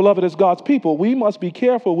 So, beloved, as God's people, we must be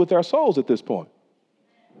careful with our souls at this point.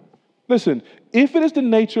 Listen, if it is the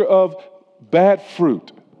nature of bad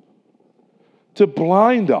fruit to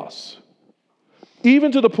blind us,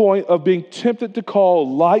 even to the point of being tempted to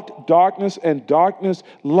call light darkness and darkness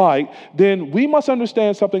light, then we must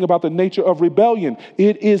understand something about the nature of rebellion.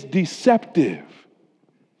 It is deceptive.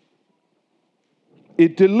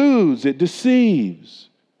 It deludes, it deceives.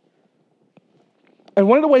 And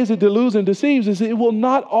one of the ways it deludes and deceives is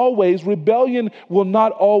rebellion will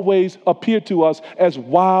not always appear to us as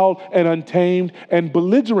wild and untamed and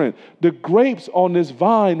belligerent. The grapes on this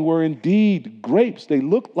vine were indeed grapes. They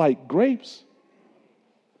looked like grapes.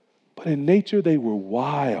 But in nature, they were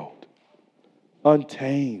wild,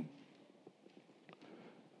 untamed.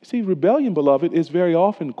 You see, rebellion, beloved, is very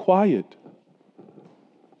often quiet.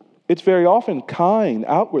 It's very often kind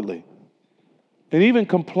outwardly, and even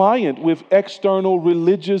compliant with external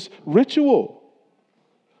religious ritual.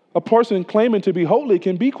 A person claiming to be holy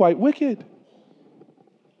can be quite wicked.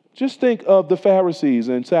 Just think of the Pharisees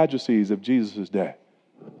and Sadducees of Jesus' day.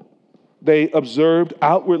 They observed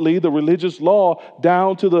outwardly the religious law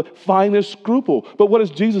down to the finest scruple. But what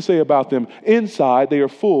does Jesus say about them? Inside, they are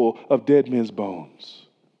full of dead men's bones.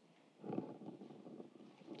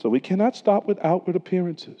 So we cannot stop with outward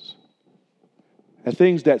appearances and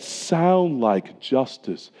things that sound like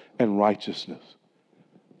justice and righteousness.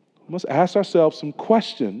 We must ask ourselves some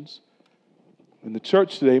questions, and the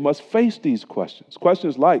church today must face these questions.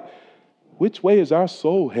 Questions like, which way is our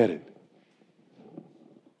soul headed?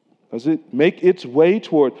 Does it make its way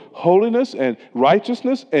toward holiness and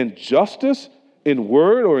righteousness and justice in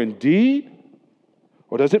word or in deed?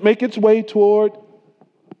 Or does it make its way toward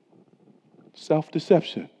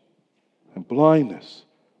self-deception and blindness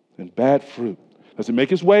and bad fruit? Does it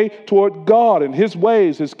make its way toward God and His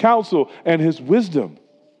ways, His counsel, and His wisdom?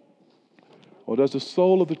 Or does the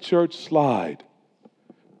soul of the church slide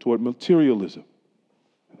toward materialism,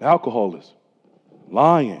 and alcoholism,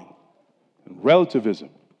 lying, and relativism,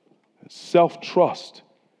 and self-trust,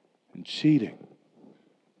 and cheating?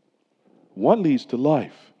 One leads to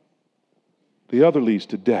life. The other leads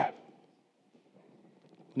to death.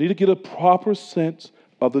 We need to get a proper sense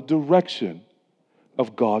of the direction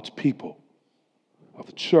of God's people, of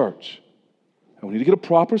the church. And we need to get a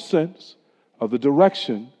proper sense of the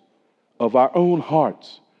direction of our own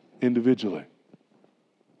hearts individually,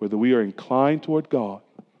 whether we are inclined toward God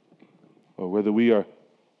or whether we are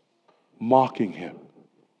mocking Him.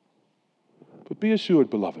 But be assured,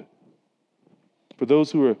 beloved, for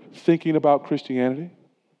those who are thinking about Christianity,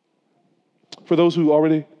 for those who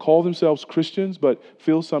already call themselves Christians but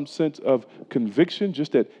feel some sense of conviction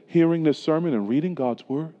just at hearing this sermon and reading God's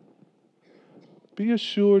Word, be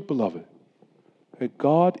assured, beloved, that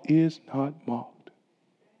God is not mocked.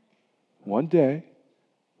 One day,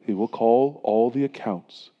 He will call all the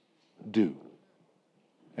accounts due,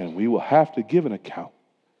 and we will have to give an account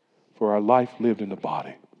for our life lived in the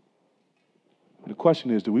body. And the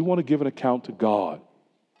question is, do we want to give an account to God,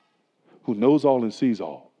 who knows all and sees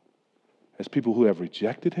all, as people who have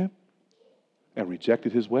rejected Him and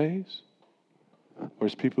rejected His ways, or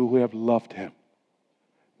as people who have loved Him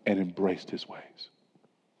and embraced His ways?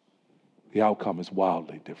 The outcome is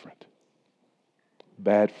wildly different.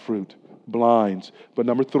 Bad fruit blinds. But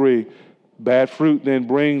number 3, bad fruit then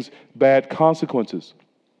brings bad consequences.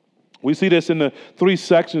 We see this in the 3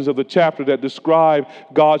 sections of the chapter that describe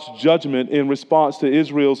God's judgment in response to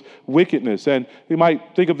Israel's wickedness. And we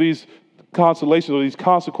might think of these consolations or these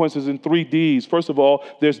consequences in 3 Ds. First of all,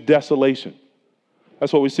 there's desolation.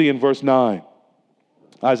 That's what we see in verse 9.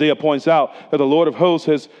 Isaiah points out that the Lord of hosts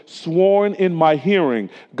has sworn in my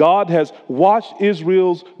hearing. God has watched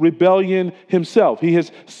Israel's rebellion himself. He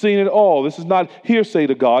has seen it all. This is not hearsay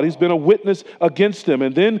to God. He's been a witness against them.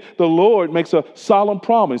 And then the Lord makes a solemn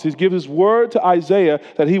promise. He's given his word to Isaiah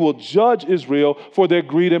that he will judge Israel for their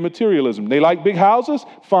greed and materialism. They like big houses?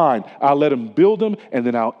 Fine. I'll let them build them and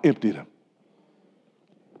then I'll empty them.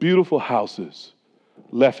 Beautiful houses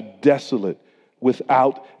left desolate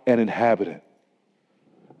without an inhabitant.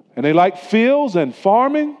 And they like fields and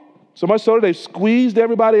farming, so much so that they've squeezed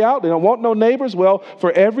everybody out. They don't want no neighbors. Well,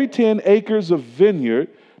 for every 10 acres of vineyard,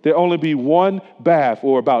 there only be 1 bath,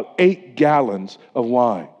 or about 8 gallons of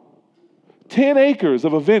wine. 10 acres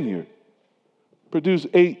of a vineyard produce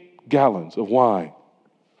 8 gallons of wine.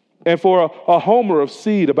 And for a homer of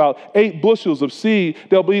seed, about 8 bushels of seed,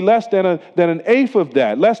 there'll be less than an eighth of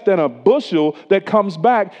that, less than a bushel that comes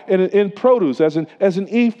back in produce as an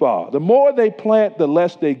ephah. The more they plant, the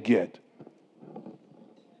less they get.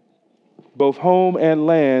 Both home and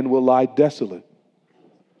land will lie desolate.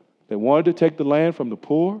 They wanted to take the land from the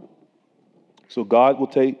poor, so God will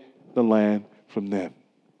take the land from them.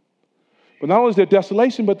 But not only is there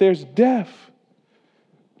desolation, but there's death.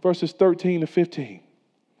 Verses 13 to 15.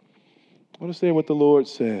 Understand what the Lord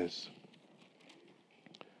says.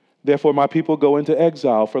 Therefore, my people go into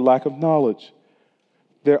exile for lack of knowledge.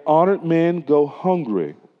 Their honored men go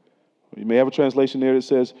hungry. You may have a translation there that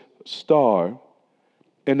says starve.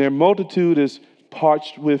 And their multitude is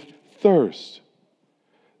parched with thirst.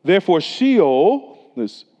 Therefore, Sheol,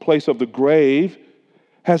 this place of the grave,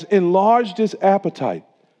 has enlarged its appetite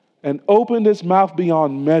and opened its mouth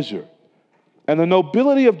beyond measure. And the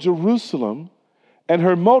nobility of Jerusalem and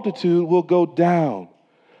her multitude will go down,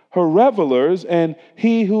 her revelers and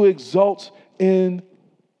he who exults in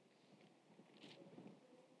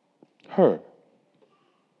her.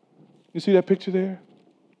 You see that picture there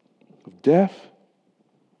of death?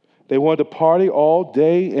 They wanted to party all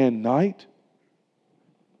day and night.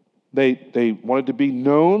 They wanted to be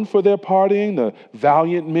known for their partying, the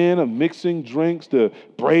valiant men of mixing drinks, the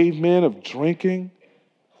brave men of drinking.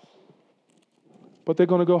 But they're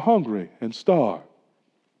going to go hungry and starve.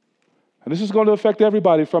 And this is going to affect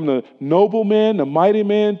everybody from the noblemen, the mighty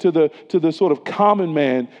men, to the sort of common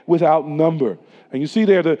man without number. And you see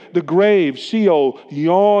there the grave, Sheol,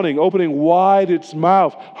 yawning, opening wide its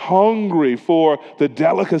mouth, hungry for the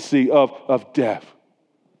delicacy of death.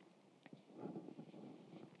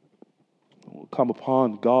 It will come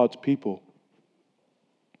upon God's people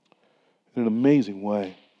in an amazing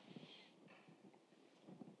way.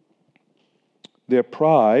 Their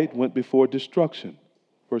pride went before destruction.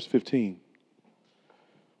 Verse 15.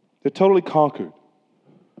 They're totally conquered,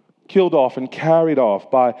 killed off and carried off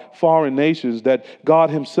by foreign nations that God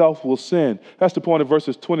himself will send. That's the point of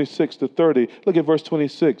verses 26 to 30. Look at verse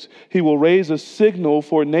 26. He will raise a signal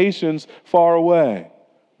for nations far away.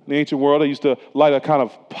 In the ancient world, they used to light a kind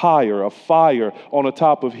of pyre, a fire on the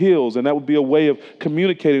top of hills, and that would be a way of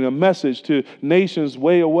communicating a message to nations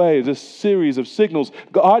way away. This series of signals.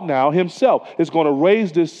 God now himself is going to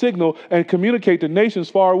raise this signal and communicate to nations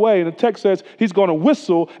far away. And the text says he's going to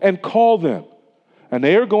whistle and call them. And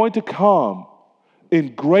they are going to come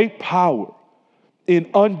in great power, in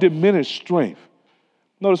undiminished strength.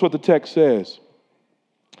 Notice what the text says.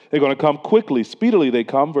 They're going to come quickly, speedily they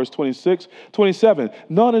come, verse 26. 27,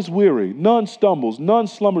 none is weary, none stumbles, none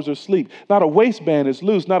slumbers or sleep. Not a waistband is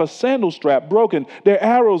loose, not a sandal strap broken. Their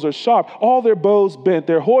arrows are sharp, all their bows bent.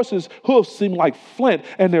 Their horses' hoofs seem like flint,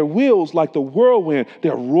 and their wheels like the whirlwind.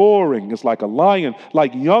 They're roaring, it's like a lion,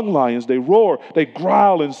 like young lions. They roar, they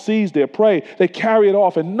growl and seize their prey. They carry it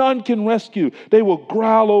off, and none can rescue. They will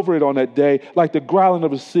growl over it on that day like the growling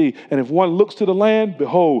of a sea. And if one looks to the land,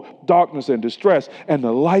 behold, darkness and distress, and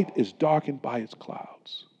the light is darkened by its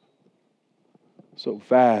clouds. So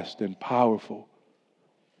vast and powerful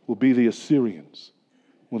will be the Assyrians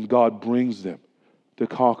when God brings them to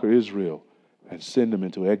conquer Israel and send them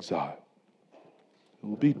into exile. It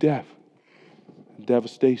will be death and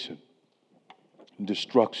devastation and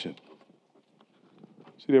destruction.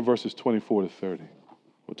 See there verses 24 to 30,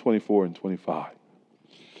 or 24 and 25.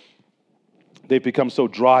 They've become so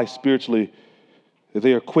dry spiritually that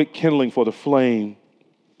they are quick kindling for the flame.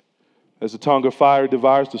 As the tongue of fire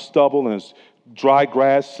devours the stubble and as dry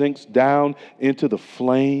grass sinks down into the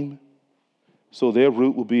flame, so their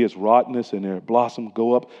root will be as rottenness and their blossom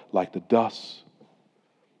go up like the dust.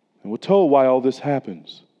 And we're told why all this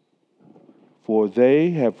happens. For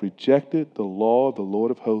they have rejected the law of the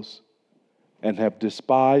Lord of hosts and have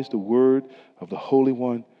despised the word of the Holy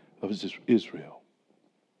One of Israel.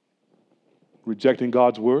 Rejecting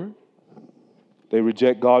God's word, they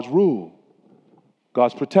reject God's rule,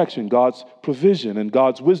 God's protection, God's provision, and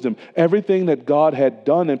God's wisdom. Everything that God had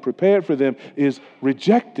done and prepared for them is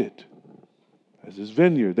rejected. As his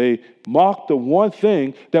vineyard, they mocked the one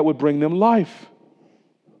thing that would bring them life,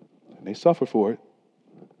 and they suffer for it.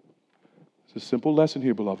 It's a simple lesson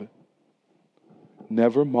here, beloved.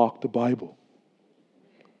 Never mock the Bible.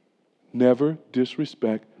 Never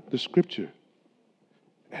disrespect the Scripture.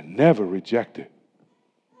 And never reject it.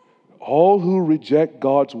 All who reject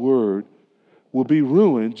God's word will be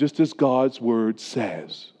ruined just as God's word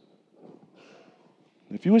says.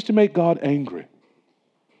 If you wish to make God angry,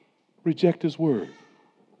 reject his word.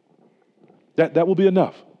 That will be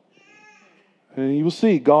enough. And you will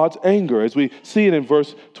see God's anger as we see it in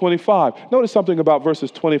verse 25. Notice something about verses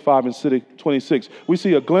 25 and 26. We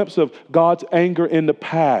see a glimpse of God's anger in the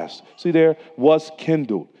past. See there, was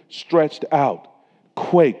kindled, stretched out,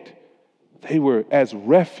 quaked. They were as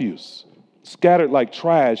refuse, scattered like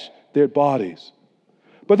trash, their bodies.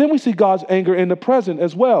 But then we see God's anger in the present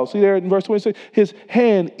as well. See there in verse 26, his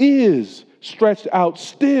hand is stretched out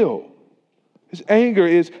still. His anger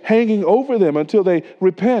is hanging over them until they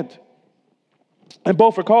repent. And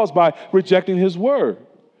both are caused by rejecting his word.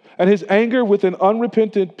 And his anger with an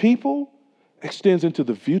unrepentant people extends into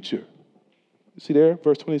the future. See there,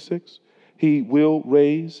 verse 26? He will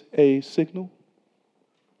raise a signal.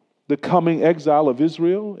 The coming exile of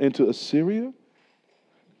Israel into Assyria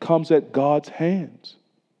comes at God's hands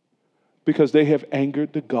because they have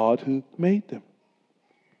angered the God who made them.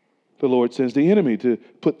 The Lord sends the enemy to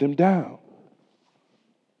put them down.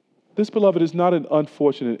 This, beloved, is not an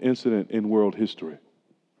unfortunate incident in world history.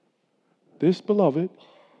 This, beloved,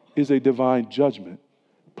 is a divine judgment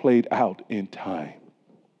played out in time.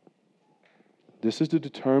 This is the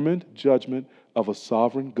determined judgment of a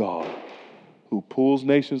sovereign God who pulls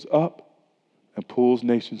nations up and pulls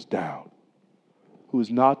nations down, who is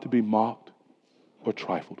not to be mocked or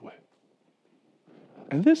trifled with.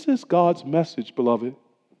 And this is God's message, beloved,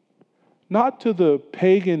 not to the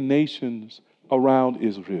pagan nations around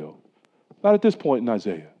Israel, not at this point in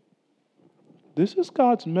Isaiah. This is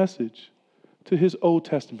God's message to his Old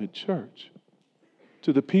Testament church,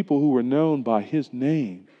 to the people who were known by his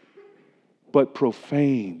name, but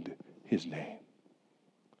profaned his name.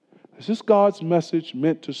 This is God's message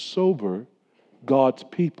meant to sober God's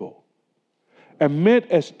people, and meant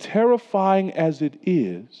as terrifying as it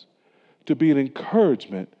is to be an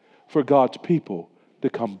encouragement for God's people to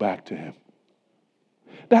come back to him.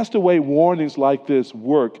 That's the way warnings like this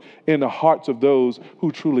work in the hearts of those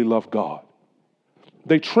who truly love God.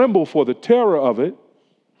 They tremble for the terror of it,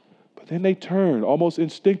 but then they turn almost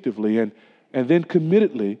instinctively and then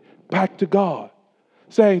committedly back to God,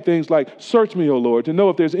 saying things like, "Search me, O Lord, to know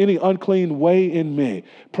if there's any unclean way in me."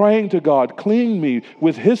 Praying to God, "Clean me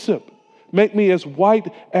with hyssop, make me as white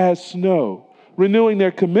as snow." Renewing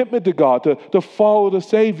their commitment to God, to follow the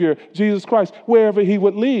Savior, Jesus Christ, wherever he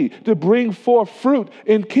would lead, to bring forth fruit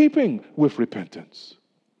in keeping with repentance.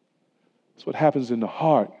 That's what happens in the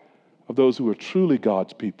heart of those who are truly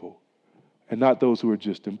God's people and not those who are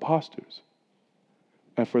just imposters.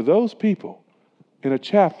 And for those people, in a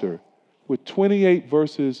chapter with 28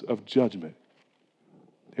 verses of judgment,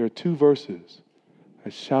 there are 2 verses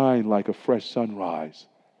that shine like a fresh sunrise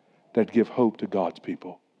that give hope to God's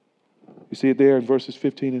people. You see it there in verses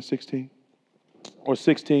 15 and 16? Or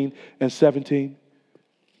 16 and 17?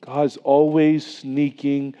 God's always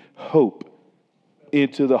sneaking hope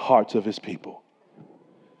into the hearts of his people.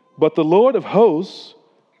 But the Lord of hosts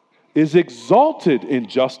is exalted in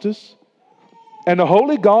justice, and the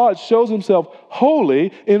holy God shows himself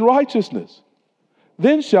holy in righteousness.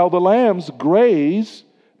 Then shall the lambs graze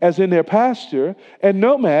as in their pasture, and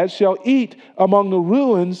nomads shall eat among the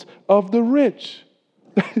ruins of the rich.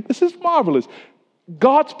 This is marvelous.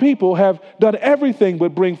 God's people have done everything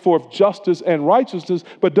but bring forth justice and righteousness,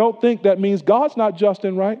 but don't think that means God's not just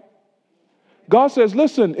and right. God says,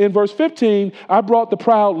 listen, in verse 15, I brought the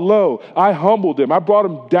proud low. I humbled them. I brought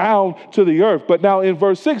them down to the earth. But now in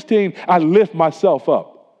verse 16, I lift myself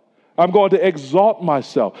up. I'm going to exalt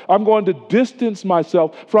myself. I'm going to distance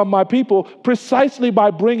myself from my people precisely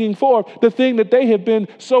by bringing forth the thing that they have been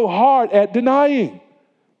so hard at denying: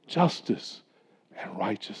 justice and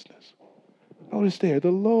righteousness. Notice there,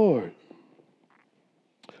 the Lord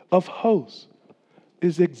of hosts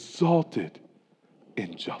is exalted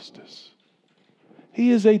in justice.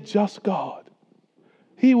 He is a just God.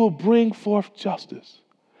 He will bring forth justice.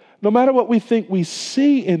 No matter what we think we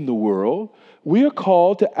see in the world, we are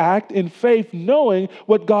called to act in faith, knowing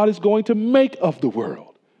what God is going to make of the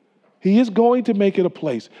world. He is going to make it a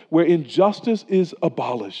place where injustice is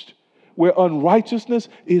abolished, where unrighteousness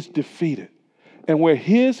is defeated, and where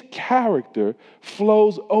his character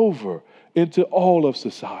flows over into all of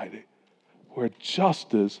society, where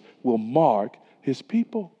justice will mark his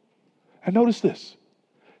people. And notice this.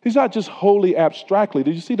 He's not just holy abstractly.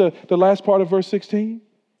 Did you see the last part of verse 16?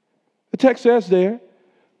 The text says there,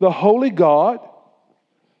 the holy God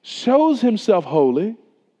shows himself holy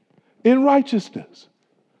in righteousness.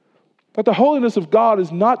 But the holiness of God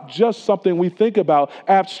is not just something we think about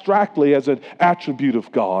abstractly as an attribute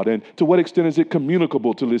of God. And to what extent is it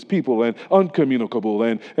communicable to his people and uncommunicable?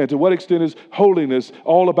 And to what extent is holiness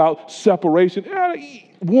all about separation?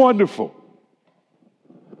 Wonderful.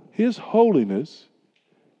 His holiness,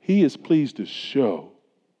 he is pleased to show,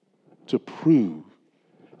 to prove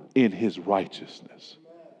in his righteousness.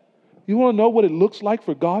 You want to know what it looks like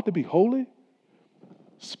for God to be holy?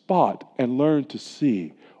 Spot and learn to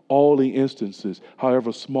see all the instances,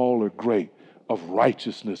 however small or great, of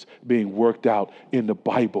righteousness being worked out in the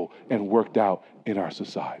Bible and worked out in our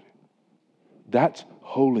society. That's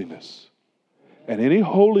holiness. And any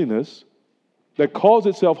holiness that calls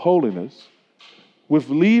itself holiness with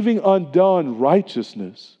leaving undone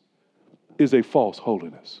righteousness is a false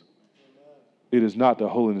holiness. It is not the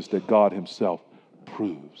holiness that God himself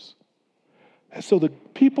proves. And so the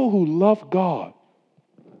people who love God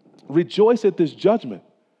rejoice at this judgment,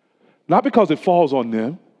 not because it falls on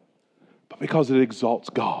them, but because it exalts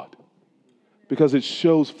God, because it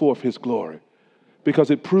shows forth his glory,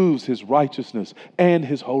 because it proves his righteousness and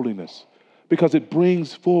his holiness, because it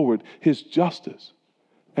brings forward his justice.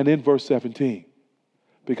 And in verse 17,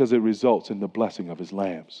 because it results in the blessing of his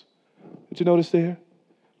lambs. Did you notice there?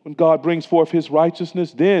 When God brings forth his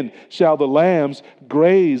righteousness, then shall the lambs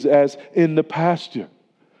graze as in the pasture.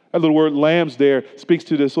 That little word lambs there speaks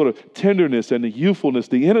to the sort of tenderness and the youthfulness,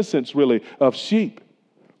 the innocence really of sheep.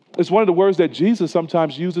 It's one of the words that Jesus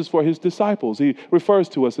sometimes uses for his disciples. He refers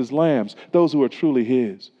to us as lambs, those who are truly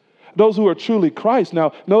his, those who are truly Christ.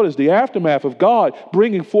 Now, notice the aftermath of God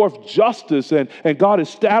bringing forth justice and God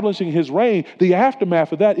establishing his reign. The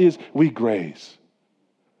aftermath of that is we graze.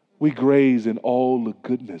 We graze in all the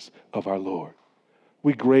goodness of our Lord.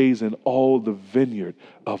 We graze in all the vineyard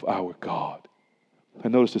of our God.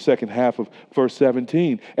 And notice the second half of verse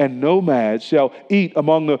 17. And nomads shall eat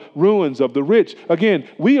among the ruins of the rich. Again,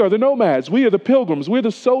 we are the nomads. We are the pilgrims. We're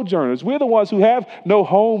the sojourners. We're the ones who have no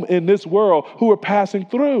home in this world, who are passing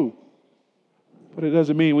through. But it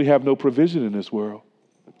doesn't mean we have no provision in this world.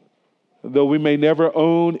 Though we may never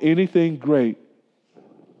own anything great,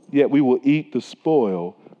 yet we will eat the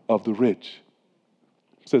spoil of the rich.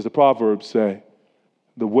 Says the Proverbs say,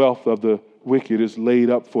 the wealth of the wicked is laid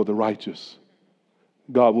up for the righteous.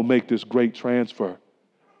 God will make this great transfer.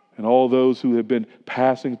 And all those who have been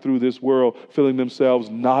passing through this world, feeling themselves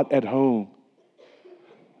not at home,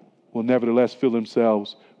 will nevertheless feel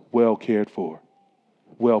themselves well cared for,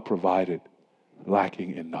 well provided,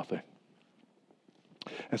 lacking in nothing.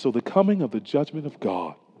 And so the coming of the judgment of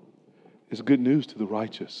God is good news to the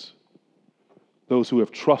righteous, those who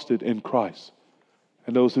have trusted in Christ,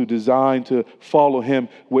 and those who design to follow him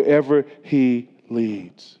wherever he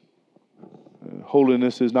leads.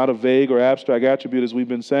 Holiness is not a vague or abstract attribute, as we've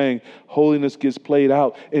been saying. Holiness gets played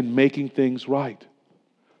out in making things right.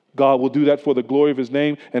 God will do that for the glory of his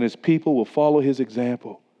name, and his people will follow his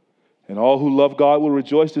example. And all who love God will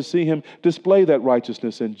rejoice to see him display that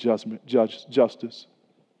righteousness and justice.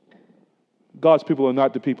 God's people are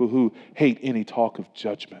not the people who hate any talk of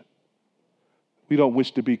judgment. We don't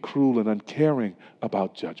wish to be cruel and uncaring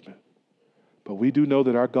about judgment. But we do know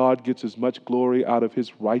that our God gets as much glory out of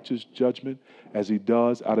his righteous judgment as he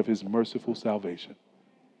does out of his merciful salvation.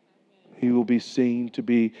 He will be seen to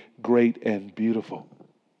be great and beautiful.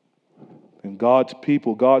 And God's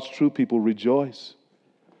people, God's true people, rejoice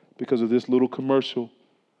because of this little commercial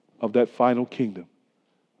of that final kingdom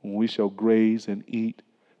when we shall graze and eat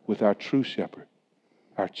with our true shepherd,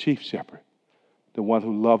 our chief shepherd, the one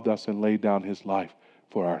who loved us and laid down his life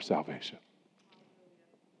for our salvation.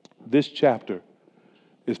 This chapter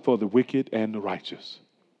is for the wicked and the righteous,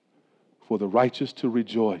 for the righteous to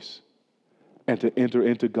rejoice and to enter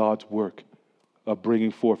into God's work of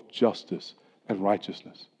bringing forth justice and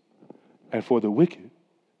righteousness, and for the wicked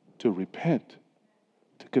to repent,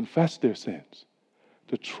 to confess their sins,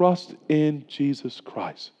 to trust in Jesus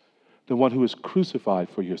Christ, the one who is crucified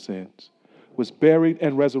for your sins, was buried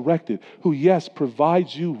and resurrected, who, yes,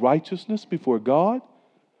 provides you righteousness before God,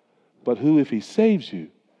 but who, if he saves you,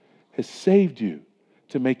 has saved you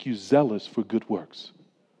to make you zealous for good works,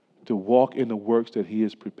 to walk in the works that he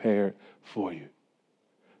has prepared for you.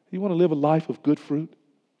 You want to live a life of good fruit?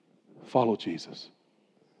 Follow Jesus.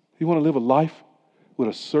 You want to live a life with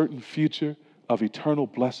a certain future of eternal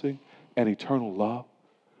blessing and eternal love?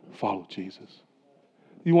 Follow Jesus.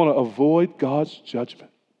 You want to avoid God's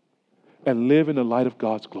judgment and live in the light of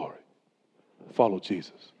God's glory? Follow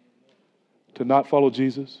Jesus. To not follow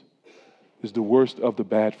Jesus is the worst of the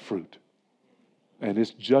bad fruit, and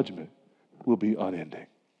its judgment will be unending.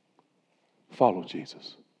 Follow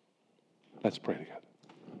Jesus. Let's pray together.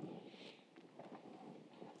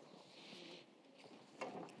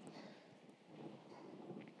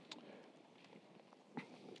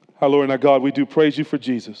 Our Lord and our God, we do praise you for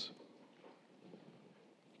Jesus,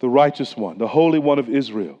 the righteous one, the Holy One of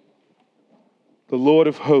Israel, the Lord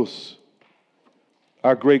of hosts,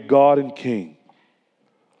 our great God and King,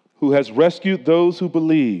 who has rescued those who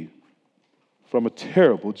believe from a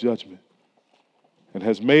terrible judgment and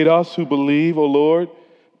has made us who believe, O Lord,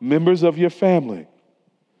 members of your family,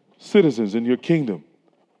 citizens in your kingdom,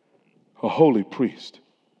 a holy priest.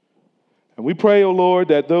 And we pray, O Lord,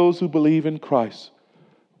 that those who believe in Christ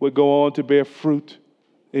would go on to bear fruit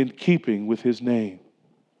in keeping with his name,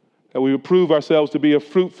 that we would prove ourselves to be a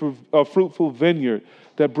fruitful vineyard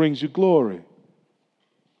that brings you glory.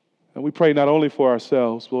 And we pray not only for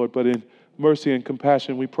ourselves, Lord, but in mercy and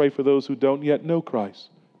compassion, we pray for those who don't yet know Christ,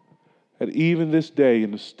 that even this day, in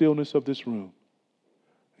the stillness of this room,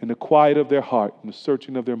 in the quiet of their heart, in the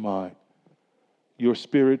searching of their mind, your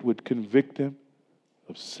Spirit would convict them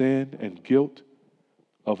of sin and guilt,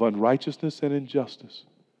 of unrighteousness and injustice.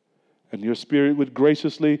 And your Spirit would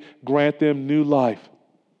graciously grant them new life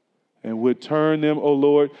and would turn them, O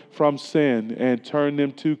Lord, from sin and turn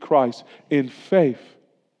them to Christ in faith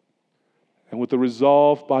and with the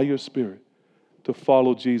resolve by your Spirit to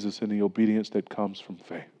follow Jesus in the obedience that comes from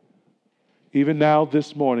faith. Even now,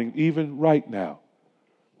 this morning, even right now,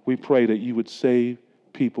 we pray that you would save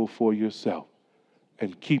people for yourself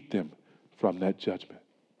and keep them from that judgment.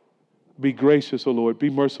 Be gracious, O Lord. Be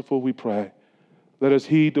merciful, we pray. Let us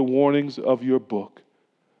heed the warnings of your book.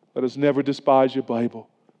 Let us never despise your Bible,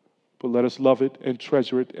 but let us love it and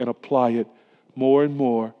treasure it and apply it more and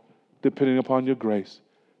more, depending upon your grace,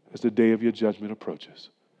 as the day of your judgment approaches.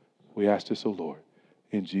 We ask this, O Lord,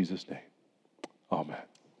 in Jesus' name. Amen.